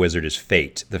 the evil wizard is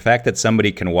fate. The fact that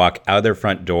somebody can walk out of their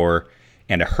front door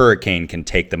and a hurricane can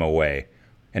take them away,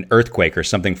 an earthquake or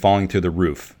something falling through the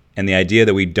roof, and the idea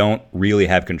that we don't really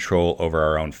have control over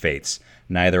our own fates.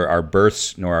 Neither our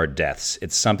births nor our deaths.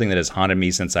 It's something that has haunted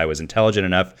me since I was intelligent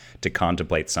enough to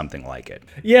contemplate something like it."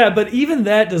 Yeah, but even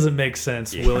that doesn't make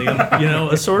sense, William.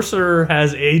 A sorcerer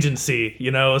has agency.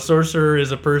 A sorcerer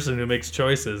is a person who makes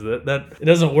choices. That it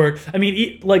doesn't work. I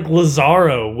mean, like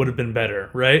Lazaro would have been better,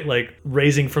 right? Like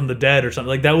raising from the dead or something.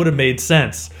 Like that would have made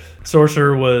sense.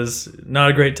 Sorcerer was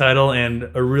not a great title and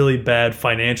a really bad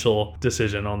financial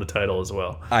decision on the title as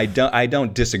well. I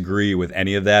don't disagree with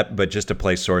any of that, but just to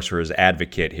play sorcerer's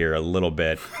advocate here a little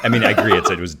bit, I mean, I agree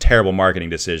it was a terrible marketing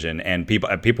decision, and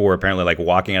people were apparently like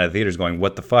walking out of theaters going,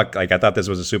 "What the fuck? Like, I thought this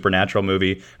was a supernatural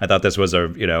movie. I thought this was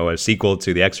a sequel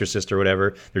to The Exorcist or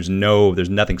whatever. There's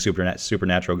nothing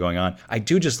supernatural going on." I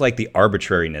do just like the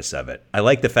arbitrariness of it. I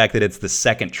like the fact that it's the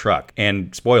second truck,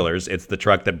 and spoilers, it's the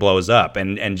truck that blows up,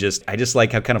 and I just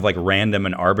like how kind of like random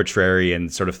and arbitrary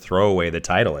and sort of throwaway the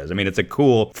title is. I mean, it's a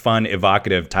cool, fun,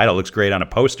 evocative title. It looks great on a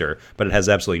poster, but it has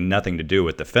absolutely nothing to do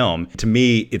with the film. To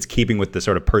me, it's keeping with the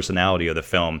sort of personality of the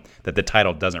film that the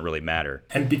title doesn't really matter.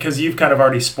 And because you've kind of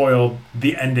already spoiled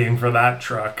the ending for that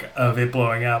truck of it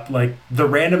blowing up, like the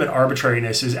random and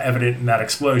arbitrariness is evident in that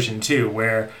explosion too,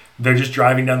 where they're just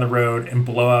driving down the road and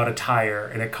blow out a tire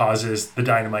and it causes the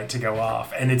dynamite to go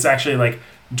off. And it's actually like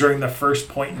during the first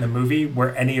point in the movie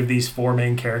where any of these four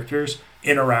main characters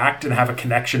interact and have a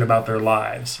connection about their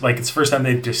lives. Like, it's the first time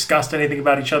they've discussed anything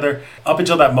about each other. Up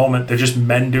until that moment, they're just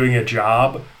men doing a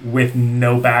job with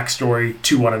no backstory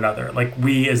to one another. Like,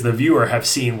 we as the viewer have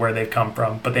seen where they've come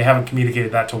from, but they haven't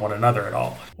communicated that to one another at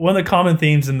all. One of the common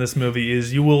themes in this movie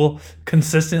is you will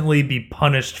consistently be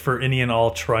punished for any and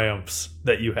all triumphs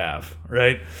that you have,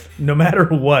 right? No matter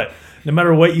what. No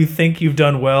matter what you think you've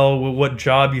done well, what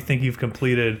job you think you've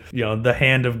completed, the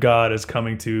hand of God is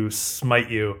coming to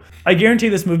smite you. I guarantee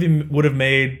this movie would have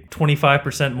made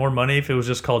 25% more money if it was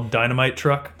just called Dynamite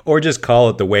Truck. Or just call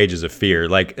it The Wages of Fear.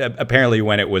 Like, apparently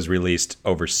when it was released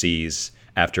overseas,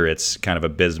 after its kind of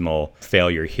abysmal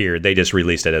failure here, they just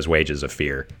released it as Wages of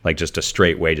Fear, like just a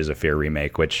straight Wages of Fear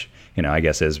remake, which, I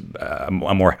guess is a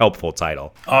more helpful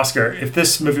title. Oscar, if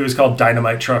this movie was called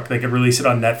Dynamite Truck, they could release it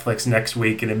on Netflix next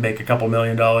week and it'd make a couple $1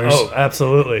 million. Oh,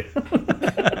 absolutely.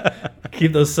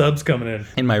 Keep those subs coming in.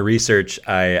 In my research,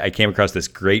 I came across this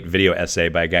great video essay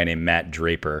by a guy named Matt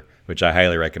Draper, which I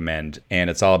highly recommend. And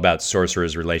it's all about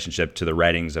Sorcerer's relationship to the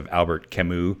writings of Albert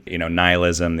Camus,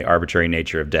 nihilism, the arbitrary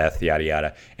nature of death, yada,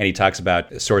 yada. And he talks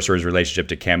about Sorcerer's relationship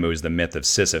to Camus' The Myth of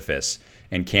Sisyphus.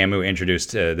 And Camus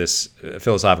introduced this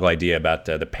philosophical idea about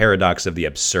the paradox of the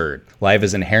absurd. Life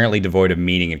is inherently devoid of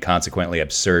meaning and consequently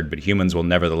absurd, but humans will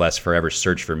nevertheless forever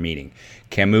search for meaning.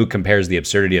 Camus compares the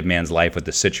absurdity of man's life with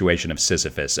the situation of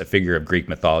Sisyphus, a figure of Greek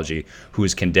mythology who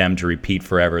is condemned to repeat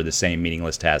forever the same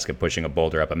meaningless task of pushing a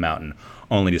boulder up a mountain,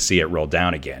 only to see it roll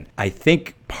down again. I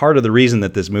think part of the reason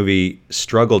that this movie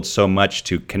struggled so much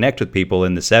to connect with people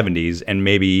in the 70s, and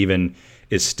maybe even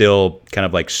is still kind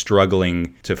of like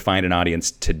struggling to find an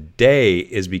audience today,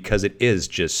 is because it is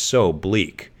just so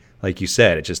bleak. Like you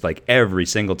said, it's just like every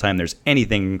single time there's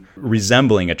anything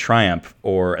resembling a triumph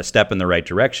or a step in the right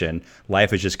direction,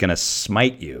 life is just going to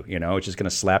smite you, you know, it's just going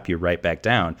to slap you right back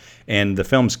down. And the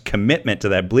film's commitment to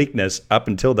that bleakness up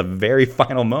until the very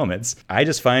final moments, I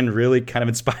just find really kind of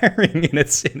inspiring in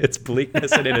its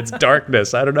bleakness and in its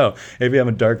darkness. I don't know. Maybe I'm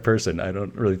a dark person. I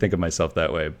don't really think of myself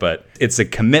that way, but it's a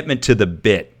commitment to the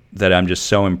bit that I'm just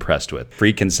so impressed with.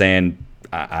 Friedkin saying,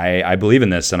 I believe in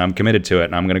this and I'm committed to it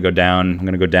and I'm going to go down. I'm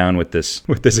going to go down with this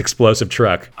explosive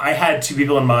truck. I had two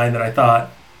people in mind that I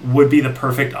thought would be the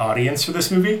perfect audience for this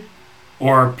movie,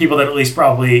 or people that at least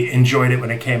probably enjoyed it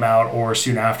when it came out or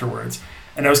soon afterwards.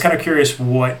 And I was kind of curious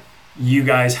what you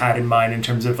guys had in mind in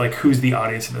terms of like who's the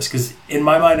audience of this, because in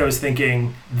my mind I was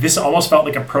thinking this almost felt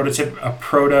like a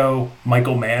proto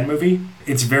Michael Mann movie.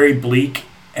 It's very bleak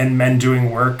and men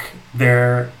doing work.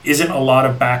 There isn't a lot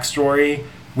of backstory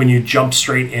when you jump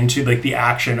straight into like the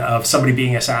action of somebody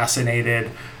being assassinated,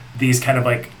 these kind of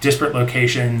like disparate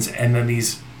locations, and then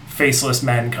these faceless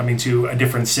men coming to a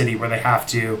different city where they have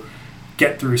to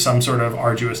get through some sort of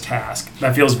arduous task.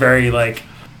 That feels very like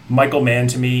Michael Mann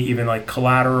to me, even like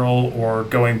Collateral, or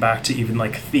going back to even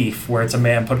like Thief, where it's a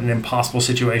man put in an impossible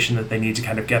situation that they need to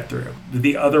kind of get through.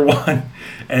 The other one,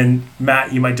 and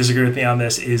Matt, you might disagree with me on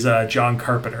this, is John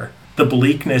Carpenter. The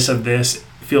bleakness of this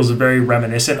feels very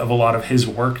reminiscent of a lot of his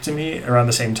work to me around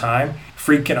the same time.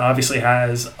 Friedkin obviously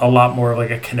has a lot more of like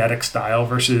a kinetic style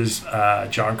versus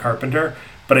John Carpenter,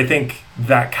 but I think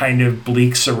that kind of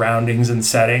bleak surroundings and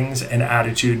settings and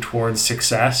attitude towards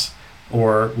success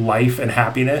or life and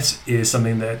happiness is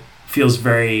something that feels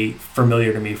very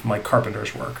familiar to me from like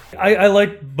Carpenter's work. I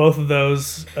like both of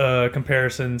those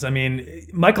comparisons. I mean,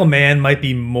 Michael Mann might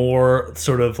be more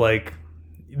sort of like,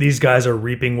 these guys are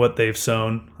reaping what they've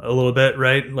sown a little bit,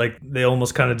 right? Like they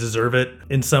almost kind of deserve it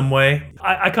in some way.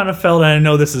 I kind of felt, and I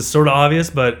know this is sort of obvious,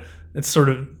 but it's sort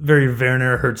of very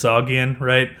Werner Herzogian,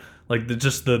 right? Like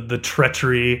the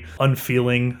treachery,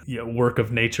 unfeeling work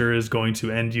of nature is going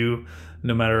to end you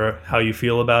no matter how you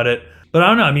feel about it. But I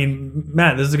don't know. I mean,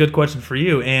 Matt, this is a good question for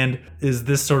you. And is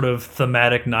this sort of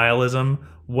thematic nihilism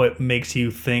what makes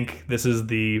you think this is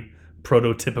the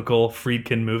prototypical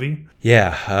Friedkin movie?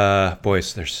 Yeah,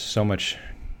 boys, there's so much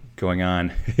going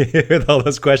on with all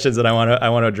those questions, and I want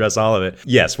to address all of it.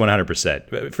 Yes, 100%.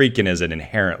 Friedkin is an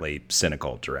inherently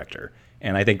cynical director,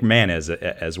 and I think Mann is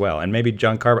as well. And maybe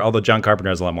John Carpenter, although John Carpenter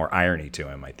has a lot more irony to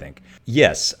him, I think.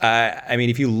 Yes, I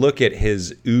mean, if you look at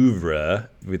his oeuvre,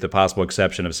 with the possible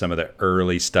exception of some of the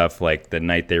early stuff like The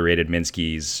Night They Raided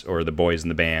Minsky's or The Boys in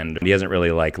the Band, he hasn't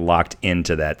really like locked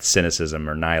into that cynicism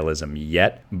or nihilism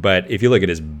yet. But if you look at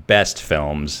his best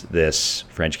films, this,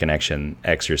 French Connection,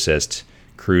 Exorcist,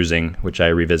 Cruising, which I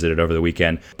revisited over the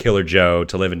weekend, Killer Joe,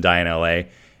 To Live and Die in L.A.,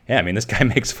 yeah, I mean, this guy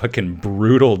makes fucking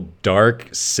brutal, dark,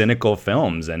 cynical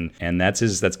films, and that's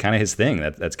kind of his thing.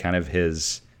 That's kind of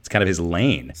his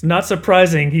lane. It's not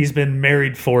surprising he's been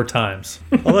married 4 times.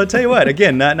 Well, I'll tell you what,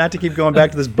 again, not to keep going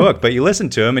back to this book, but you listen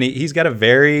to him and he's got a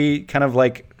very kind of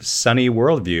like sunny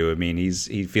worldview. I mean,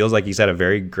 he feels like he's had a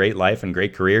very great life and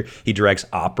great career. He directs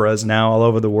operas now all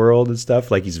over the world and stuff.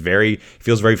 Like he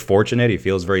feels very fortunate. He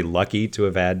feels very lucky to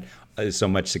have had so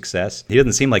much success. He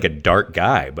doesn't seem like a dark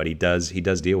guy, but he does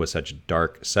deal with such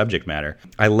dark subject matter.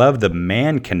 I love the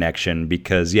Mann connection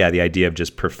because, yeah, the idea of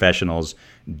just professionals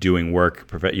doing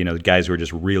work, guys who are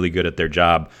just really good at their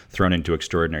job thrown into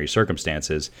extraordinary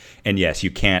circumstances. And yes, you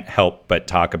can't help but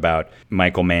talk about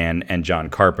Michael Mann and John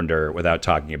Carpenter without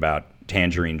talking about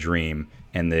Tangerine Dream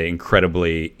and the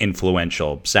incredibly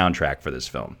influential soundtrack for this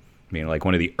film. I mean, like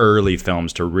one of the early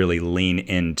films to really lean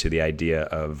into the idea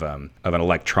of an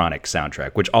electronic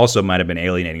soundtrack, which also might have been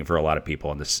alienating for a lot of people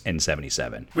in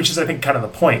 77. Which is, I think, kind of the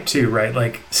point too, right?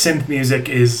 Like synth music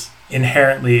is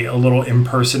inherently a little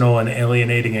impersonal and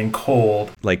alienating and cold.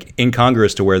 Like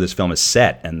incongruous to where this film is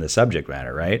set and the subject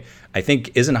matter, right? I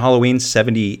think, isn't Halloween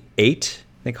 78?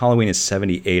 I think Halloween is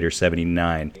 78 or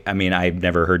 79. I mean, I've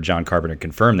never heard John Carpenter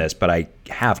confirm this, but I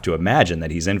have to imagine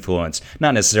that he's influenced,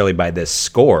 not necessarily by this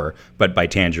score, but by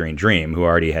Tangerine Dream, who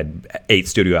already had 8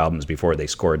 studio albums before they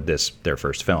scored their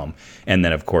first film. And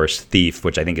then, of course, Thief,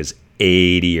 which I think is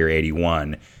 80 or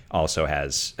 81, also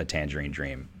has a Tangerine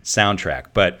Dream soundtrack.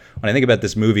 But when I think about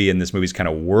this movie and this movie's kind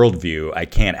of worldview, I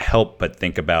can't help but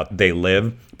think about They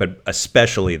Live, but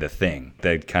especially The Thing.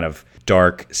 The kind of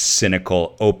dark,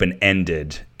 cynical,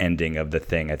 open-ended ending of The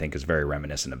Thing, I think, is very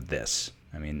reminiscent of this.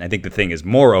 I mean, I think The Thing is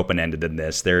more open-ended than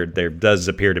this. There does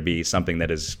appear to be something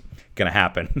that is going to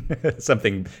happen,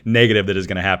 something negative that is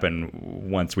going to happen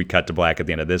once we cut to black at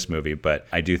the end of this movie. But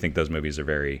I do think those movies are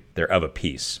they're of a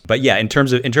piece. But yeah, in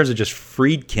terms of just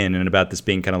Friedkin and about this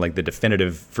being kind of like the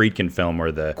definitive Friedkin film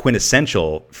or the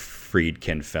quintessential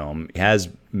Friedkin film, he has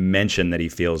mentioned that he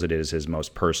feels it is his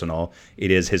most personal.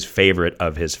 It is his favorite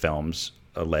of his films,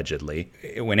 allegedly.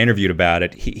 When interviewed about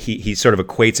it, he sort of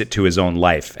equates it to his own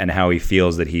life and how he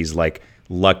feels that he's like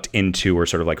lucked into or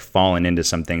sort of like fallen into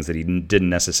some things that he didn't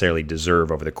necessarily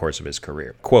deserve over the course of his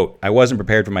career. Quote, "I wasn't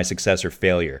prepared for my success or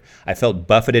failure. I felt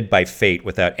buffeted by fate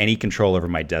without any control over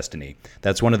my destiny.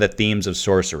 That's one of the themes of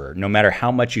Sorcerer. No matter how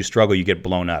much you struggle, you get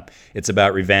blown up. It's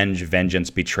about revenge, vengeance,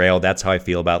 betrayal. That's how I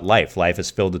feel about life. Life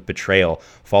is filled with betrayal,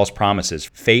 false promises.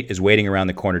 Fate is waiting around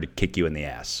the corner to kick you in the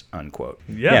ass." Unquote.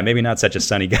 Yeah, maybe not such a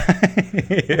sunny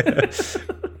guy.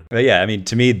 But yeah, I mean,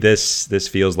 to me, this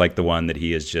feels like the one that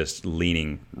he is just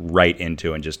leaning right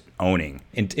into and just owning.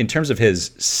 In terms of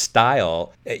his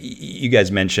style, you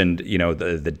guys mentioned,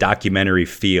 the documentary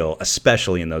feel,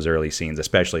 especially in those early scenes,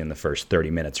 especially in the first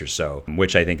 30 minutes or so,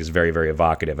 which I think is very, very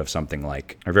evocative of something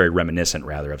like, or very reminiscent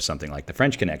rather, of something like The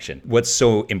French Connection. What's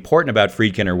so important about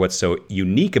Friedkin, or what's so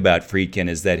unique about Friedkin,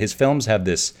 is that his films have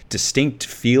this distinct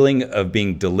feeling of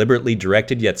being deliberately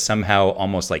directed, yet somehow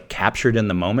almost like captured in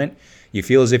the moment. You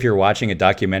feel as if you're watching a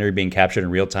documentary being captured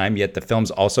in real time, yet the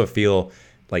films also feel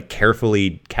like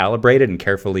carefully calibrated and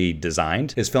carefully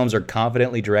designed. His films are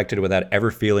confidently directed without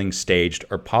ever feeling staged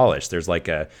or polished. There's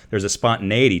a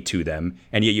spontaneity to them,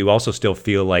 and yet you also still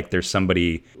feel like there's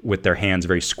somebody with their hands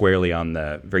very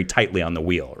tightly on the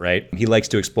wheel, right? He likes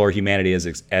to explore humanity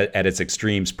at its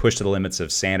extremes, pushed to the limits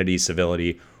of sanity,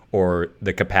 civility, or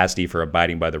the capacity for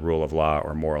abiding by the rule of law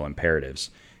or moral imperatives.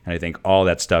 And I think all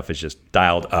that stuff is just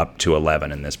dialed up to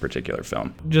 11 in this particular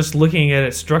film. Just looking at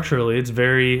it structurally, it's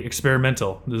very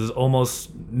experimental. There's almost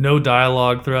no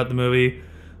dialogue throughout the movie.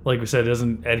 Like we said, it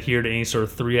doesn't adhere to any sort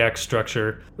of 3-act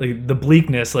structure. Like the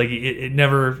bleakness, like it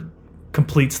never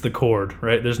completes the chord,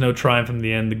 right? There's no triumph in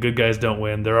the end. The good guys don't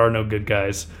win. There are no good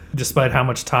guys. Despite how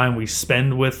much time we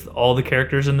spend with all the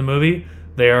characters in the movie,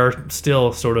 they are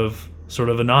still sort of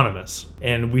anonymous.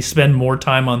 And we spend more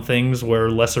time on things where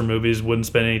lesser movies wouldn't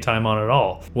spend any time on at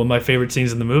all. One of my favorite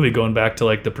scenes in the movie, going back to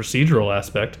like the procedural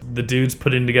aspect, the dude's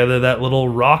putting together that little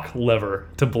rock lever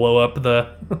to blow up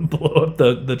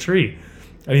the tree.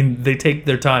 I mean, they take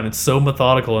their time. It's so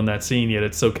methodical in that scene, yet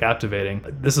it's so captivating.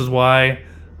 This is why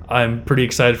I'm pretty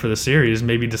excited for the series,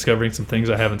 maybe discovering some things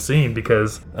I haven't seen,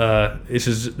 because this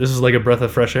is like a breath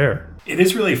of fresh air. It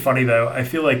is really funny, though. I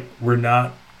feel like we're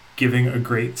not giving a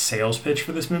great sales pitch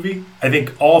for this movie. I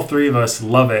think all three of us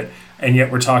love it, and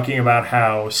yet we're talking about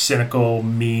how cynical,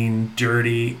 mean,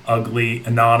 dirty, ugly,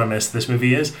 anonymous this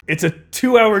movie is. It's a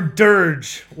 2-hour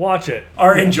dirge. Watch it.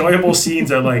 Our enjoyable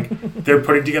scenes are like, they're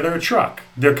putting together a truck.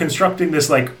 They're constructing this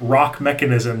like rock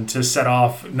mechanism to set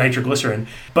off nitroglycerin.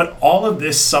 But all of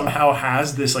this somehow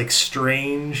has this like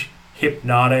strange,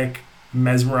 hypnotic,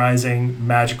 mesmerizing,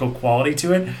 magical quality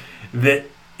to it that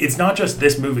it's not just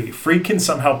this movie. Friedkin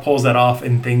somehow pulls that off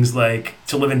in things like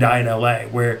To Live and Die in L.A.,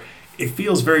 where it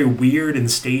feels very weird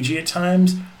and stagey at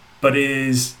times, but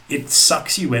it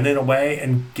sucks you in a way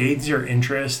and gains your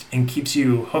interest and keeps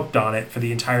you hooked on it for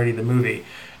the entirety of the movie.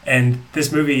 And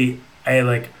this movie, I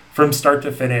like, from start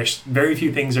to finish, very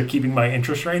few things are keeping my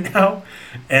interest right now,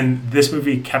 and this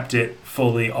movie kept it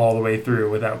fully all the way through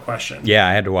without question. Yeah,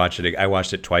 I had to watch it. I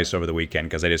watched it twice over the weekend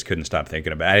because I just couldn't stop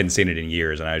thinking about it. I hadn't seen it in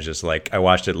years, and I was just like, I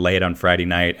watched it late on Friday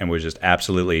night and was just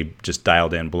absolutely just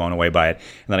dialed in, blown away by it.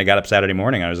 And then I got up Saturday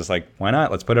morning and I was just like, why not?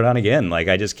 Let's put it on again. Like,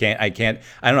 I don't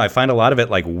know. I find a lot of it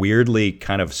like weirdly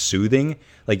kind of soothing.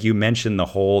 Like you mentioned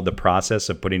the process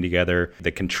of putting together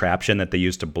the contraption that they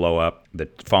used to blow up the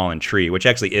fallen tree, which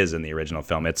actually is in the original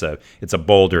film. It's a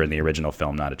boulder in the original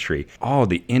film, not a tree. Oh,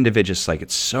 the individuals, like,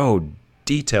 it's so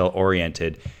detail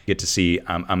oriented. You get to see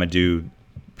Amadou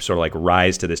sort of like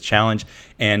rise to this challenge,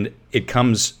 and it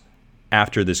comes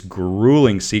after this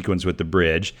grueling sequence with the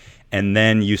bridge, and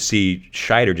then you see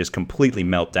Scheider just completely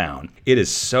melt down. It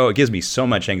gives me so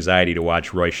much anxiety to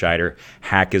watch Roy Scheider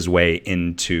hack his way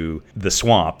into the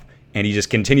swamp, and he just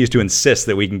continues to insist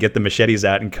that we can get the machetes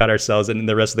out and cut ourselves, and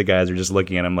the rest of the guys are just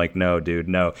looking at him like, no, dude,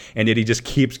 no. And yet he just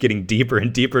keeps getting deeper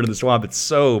and deeper into the swamp. It's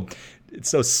so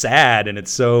so sad, and it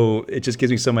just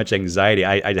gives me so much anxiety.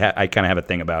 I kind of have a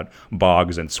thing about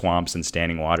bogs and swamps and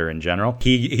standing water in general.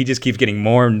 He just keeps getting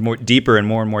more and more deeper and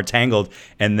more tangled,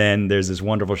 and then there's this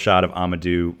wonderful shot of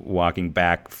Amadou walking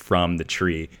back from the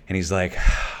tree, and he's like,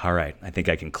 all right, I think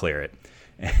I can clear it.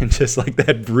 And just like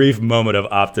that brief moment of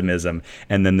optimism,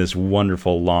 and then this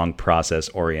wonderful, long,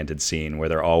 process-oriented scene where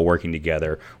they're all working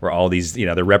together, where all these,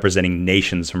 they're representing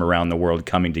nations from around the world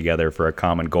coming together for a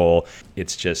common goal.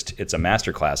 It's a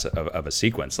masterclass of a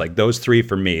sequence. Like those three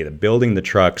for me, the building the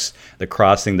trucks, the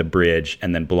crossing the bridge,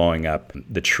 and then blowing up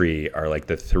the tree are like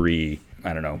the three,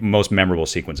 I don't know, most memorable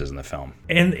sequences in the film.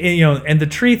 And the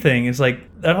tree thing is like,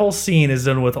 that whole scene is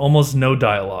done with almost no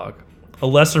dialogue. A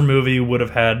lesser movie would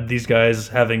have had these guys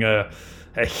having a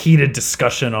heated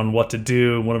discussion on what to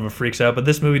do. One of them freaks out, but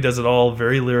this movie does it all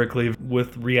very lyrically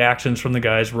with reactions from the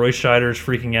guys. Roy Scheider's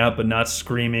freaking out, but not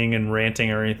screaming and ranting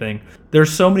or anything.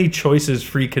 There's so many choices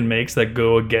Friedkin makes that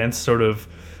go against sort of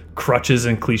crutches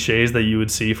and cliches that you would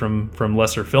see from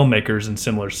lesser filmmakers in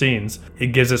similar scenes.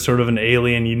 It gives it sort of an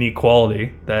alien, unique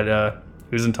quality that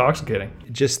is intoxicating.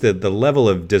 Just the level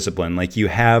of discipline. Like you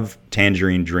have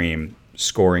Tangerine Dream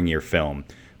scoring your film,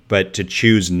 but to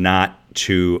choose not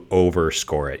to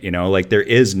overscore it, like there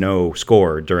is no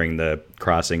score during the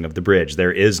crossing of the bridge.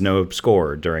 There is no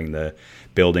score during the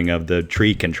building of the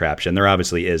tree contraption. There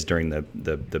obviously is during the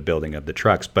building of the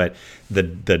trucks, but the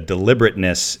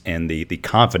deliberateness and the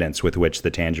confidence with which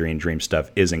the Tangerine Dream stuff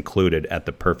is included at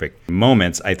the perfect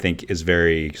moments, I think is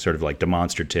very sort of like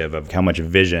demonstrative of how much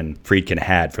vision Friedkin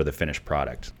had for the finished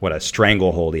product. What a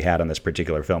stranglehold he had on this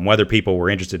particular film. Whether people were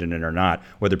interested in it or not,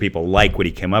 whether people like what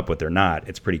he came up with or not,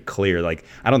 it's pretty clear. Like,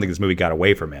 I don't think this movie got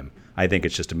away from him. I think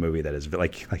it's just a movie that is,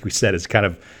 like we said, is kind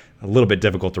of a little bit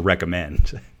difficult to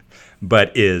recommend.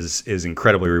 But is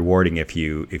incredibly rewarding if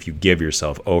you give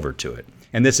yourself over to it.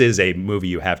 And this is a movie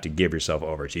you have to give yourself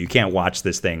over to. You can't watch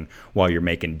this thing while you're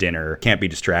making dinner. Can't be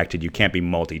distracted. You can't be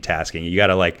multitasking. You got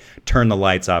to turn the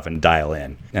lights off and dial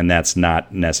in. And that's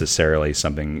not necessarily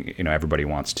something everybody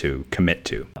wants to commit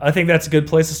to. I think that's a good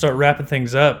place to start wrapping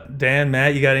things up. Dan,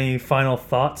 Matt, you got any final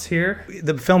thoughts here?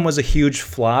 The film was a huge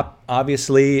flop.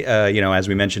 Obviously, as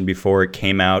we mentioned before, it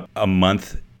came out a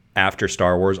month after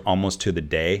Star Wars, almost to the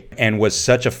day, and was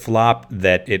such a flop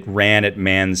that it ran at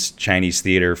Mann's Chinese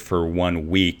Theater for 1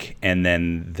 week, and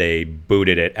then they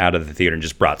booted it out of the theater and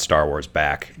just brought Star Wars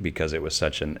back because it was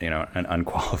such an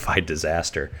unqualified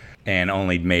disaster, and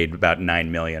only made about $9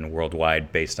 million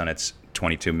worldwide based on its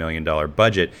 $22 million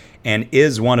budget, and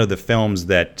is one of the films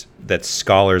that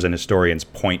scholars and historians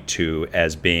point to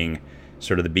as being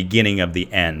sort of the beginning of the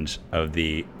end of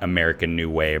the American New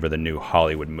Wave or the New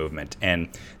Hollywood movement. And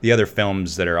the other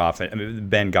films that are often,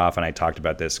 Ben Goff and I talked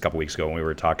about this a couple weeks ago when we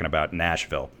were talking about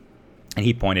Nashville. And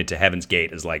he pointed to Heaven's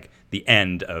Gate as like the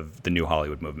end of the New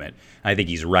Hollywood movement. I think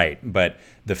he's right. But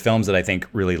the films that I think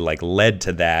really led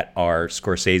to that are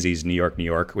Scorsese's New York, New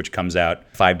York, which comes out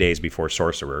 5 days before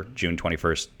Sorcerer, June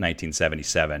 21st,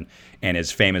 1977, and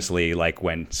is famously like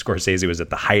when Scorsese was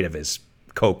at the height of his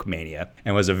Coke mania,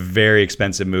 and was a very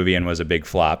expensive movie and was a big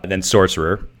flop. Then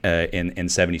Sorcerer in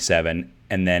 77,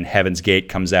 and then Heaven's Gate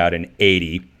comes out in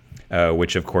 80,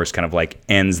 which of course kind of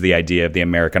ends the idea of the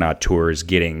American auteurs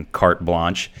getting carte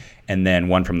blanche. And then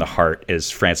One from the Heart is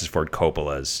Francis Ford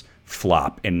Coppola's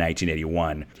flop in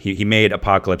 1981. He made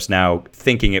Apocalypse Now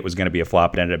thinking it was going to be a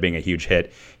flop. It ended up being a huge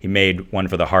hit. He made One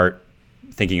for the Heart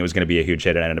thinking it was going to be a huge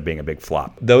hit, and ended up being a big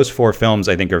flop. Those four films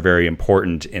I think are very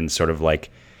important in sort of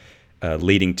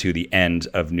leading to the end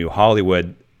of New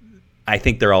Hollywood. I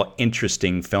think they're all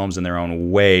interesting films in their own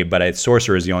way, but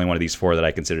Sorcerer is the only one of these four that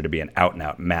I consider to be an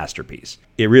out-and-out masterpiece.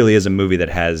 It really is a movie that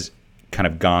has kind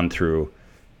of gone through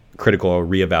critical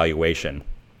reevaluation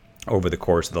over the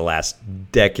course of the last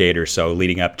decade or so,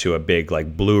 leading up to a big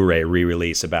Blu-ray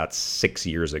re-release about 6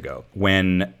 years ago.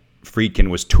 When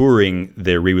Friedkin was touring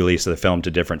the re-release of the film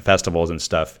to different festivals and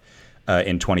stuff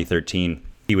in 2013,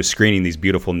 he was screening these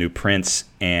beautiful new prints,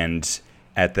 and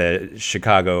at the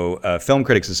Chicago Film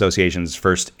Critics Association's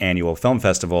first annual film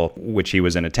festival, which he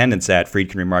was in attendance at,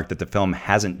 Friedkin remarked that the film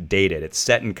hasn't dated. It's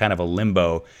set in kind of a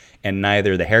limbo, and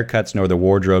neither the haircuts nor the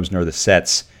wardrobes nor the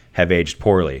sets have aged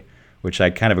poorly, which I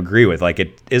kind of agree with.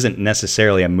 It isn't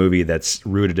necessarily a movie that's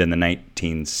rooted in the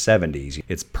 1970s.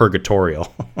 It's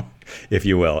purgatorial, if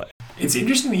you will. It's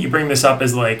interesting that you bring this up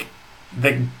as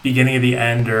the beginning of the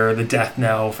end or the death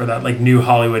knell for that New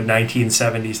Hollywood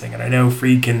 1970s thing. And I know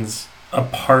Friedkin's a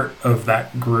part of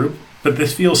that group, but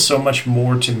this feels so much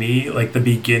more to me like the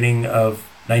beginning of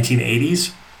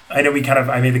 1980s. I know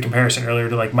I made the comparison earlier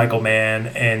to Michael Mann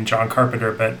and John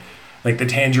Carpenter, but like the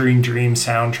Tangerine Dream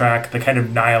soundtrack, the kind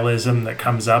of nihilism that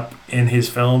comes up in his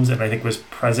films and I think was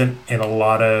present in a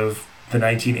lot of the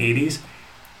 1980s.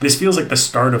 This feels like the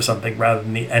start of something rather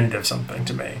than the end of something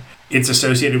to me. It's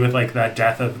associated with like that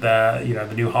death of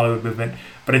the new Hollywood movement,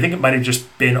 but I think it might have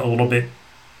just been a little bit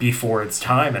before its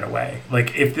time in a way.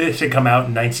 Like if this had come out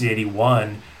in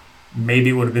 1981, maybe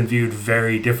it would have been viewed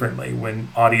very differently when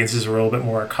audiences were a little bit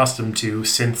more accustomed to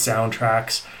synth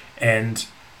soundtracks and,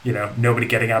 nobody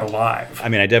getting out alive. I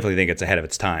mean, I definitely think it's ahead of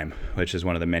its time, which is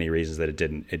one of the many reasons that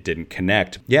it didn't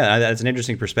connect. Yeah, that's an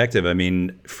interesting perspective. I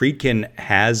mean, Friedkin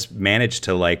has managed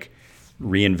to like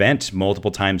reinvent multiple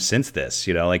times since this.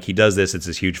 Like he does this, it's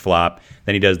this huge flop.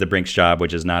 Then he does The Brink's Job,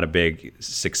 which is not a big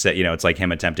success. It's like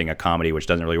him attempting a comedy, which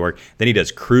doesn't really work. Then he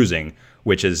does Cruising,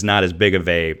 which is not as big of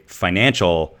a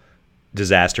financial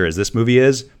disaster as this movie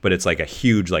is, but it's like a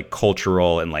huge like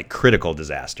cultural and like critical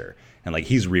disaster. And like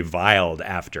he's reviled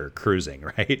after Cruising,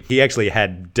 right? He actually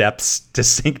had depths to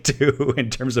sink to in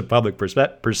terms of public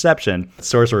perception.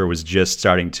 Sorcerer was just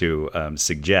starting to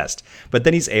suggest, but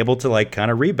then he's able to like kind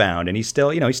of rebound, and he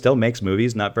still makes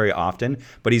movies, not very often,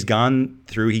 but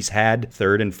he's had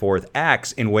third and fourth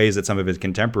acts in ways that some of his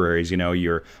contemporaries,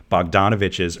 your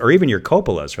Bogdanoviches or even your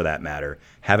Coppolas for that matter,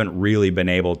 haven't really been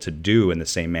able to do in the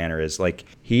same manner. As like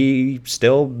he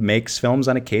still makes films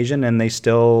on occasion, and it's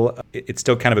still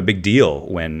kind of a big deal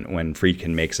when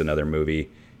Friedkin makes another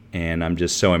movie. And I'm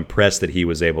just so impressed that he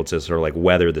was able to sort of like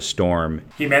weather the storm.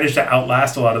 He managed to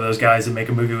outlast a lot of those guys and make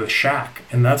a movie with Shaq,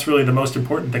 and that's really the most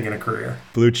important thing in a career.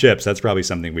 Blue Chips, that's probably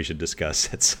something we should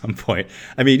discuss at some point.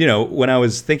 I mean, when I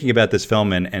was thinking about this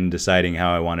film and deciding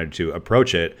how I wanted to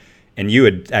approach it, and you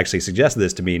had actually suggested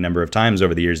this to me a number of times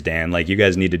over the years, Dan, like you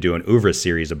guys need to do an oeuvre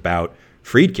series about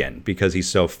Friedkin because he's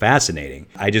so fascinating.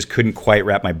 I just couldn't quite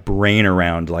wrap my brain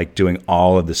around like doing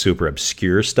all of the super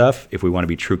obscure stuff if we want to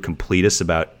be true completists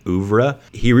about oeuvre.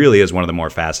 He really is one of the more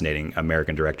fascinating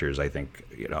American directors, I think,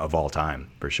 of all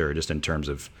time, for sure, just in terms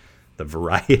of the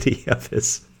variety of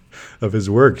his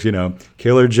works,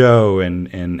 Killer Joe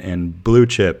and Blue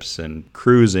Chips and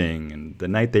Cruising and The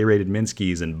Night They Raided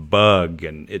Minsky's and Bug.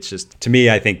 And it's just, to me,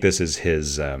 I think this is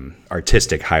his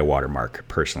artistic high water mark,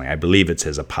 personally. I believe it's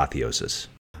his apotheosis.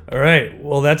 All right.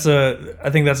 Well, I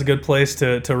think that's a good place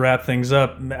to wrap things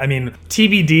up. I mean,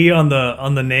 TBD on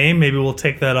the name. Maybe we'll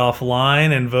take that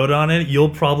offline and vote on it.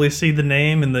 You'll probably see the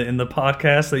name in the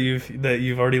podcast that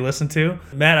you've already listened to.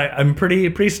 Matt, I'm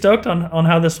pretty stoked on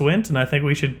how this went, and I think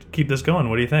we should keep this going.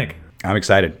 What do you think? I'm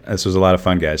excited. This was a lot of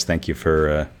fun, guys. Thank you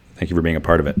for being a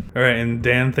part of it. All right, and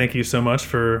Dan, thank you so much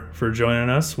for joining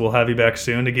us. We'll have you back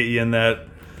soon to get you in that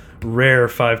rare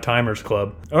 5-timers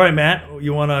club. All right, Matt,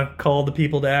 you want to call the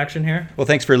people to action here? Well,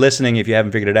 thanks for listening. If you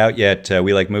haven't figured it out yet,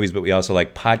 we like movies, but we also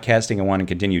like podcasting and want to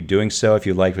continue doing so. If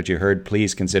you liked what you heard,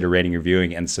 please consider rating,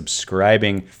 reviewing, and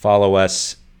subscribing. Follow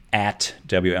us at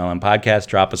WLM Podcast.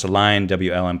 Drop us a line,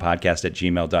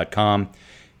 WLMpodcast@gmail.com.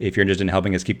 If you're interested in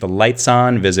helping us keep the lights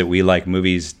on, visit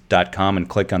welikemovies.com and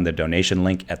click on the donation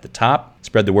link at the top.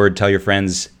 Spread the word, tell your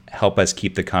friends, help us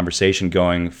keep the conversation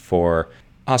going. For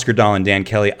Oscar Dahl and Dan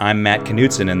Kelly, I'm Matt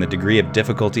Knutson, and the degree of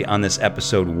difficulty on this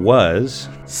episode was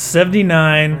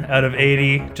 79 out of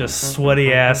 80, just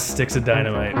sweaty ass sticks of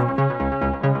dynamite.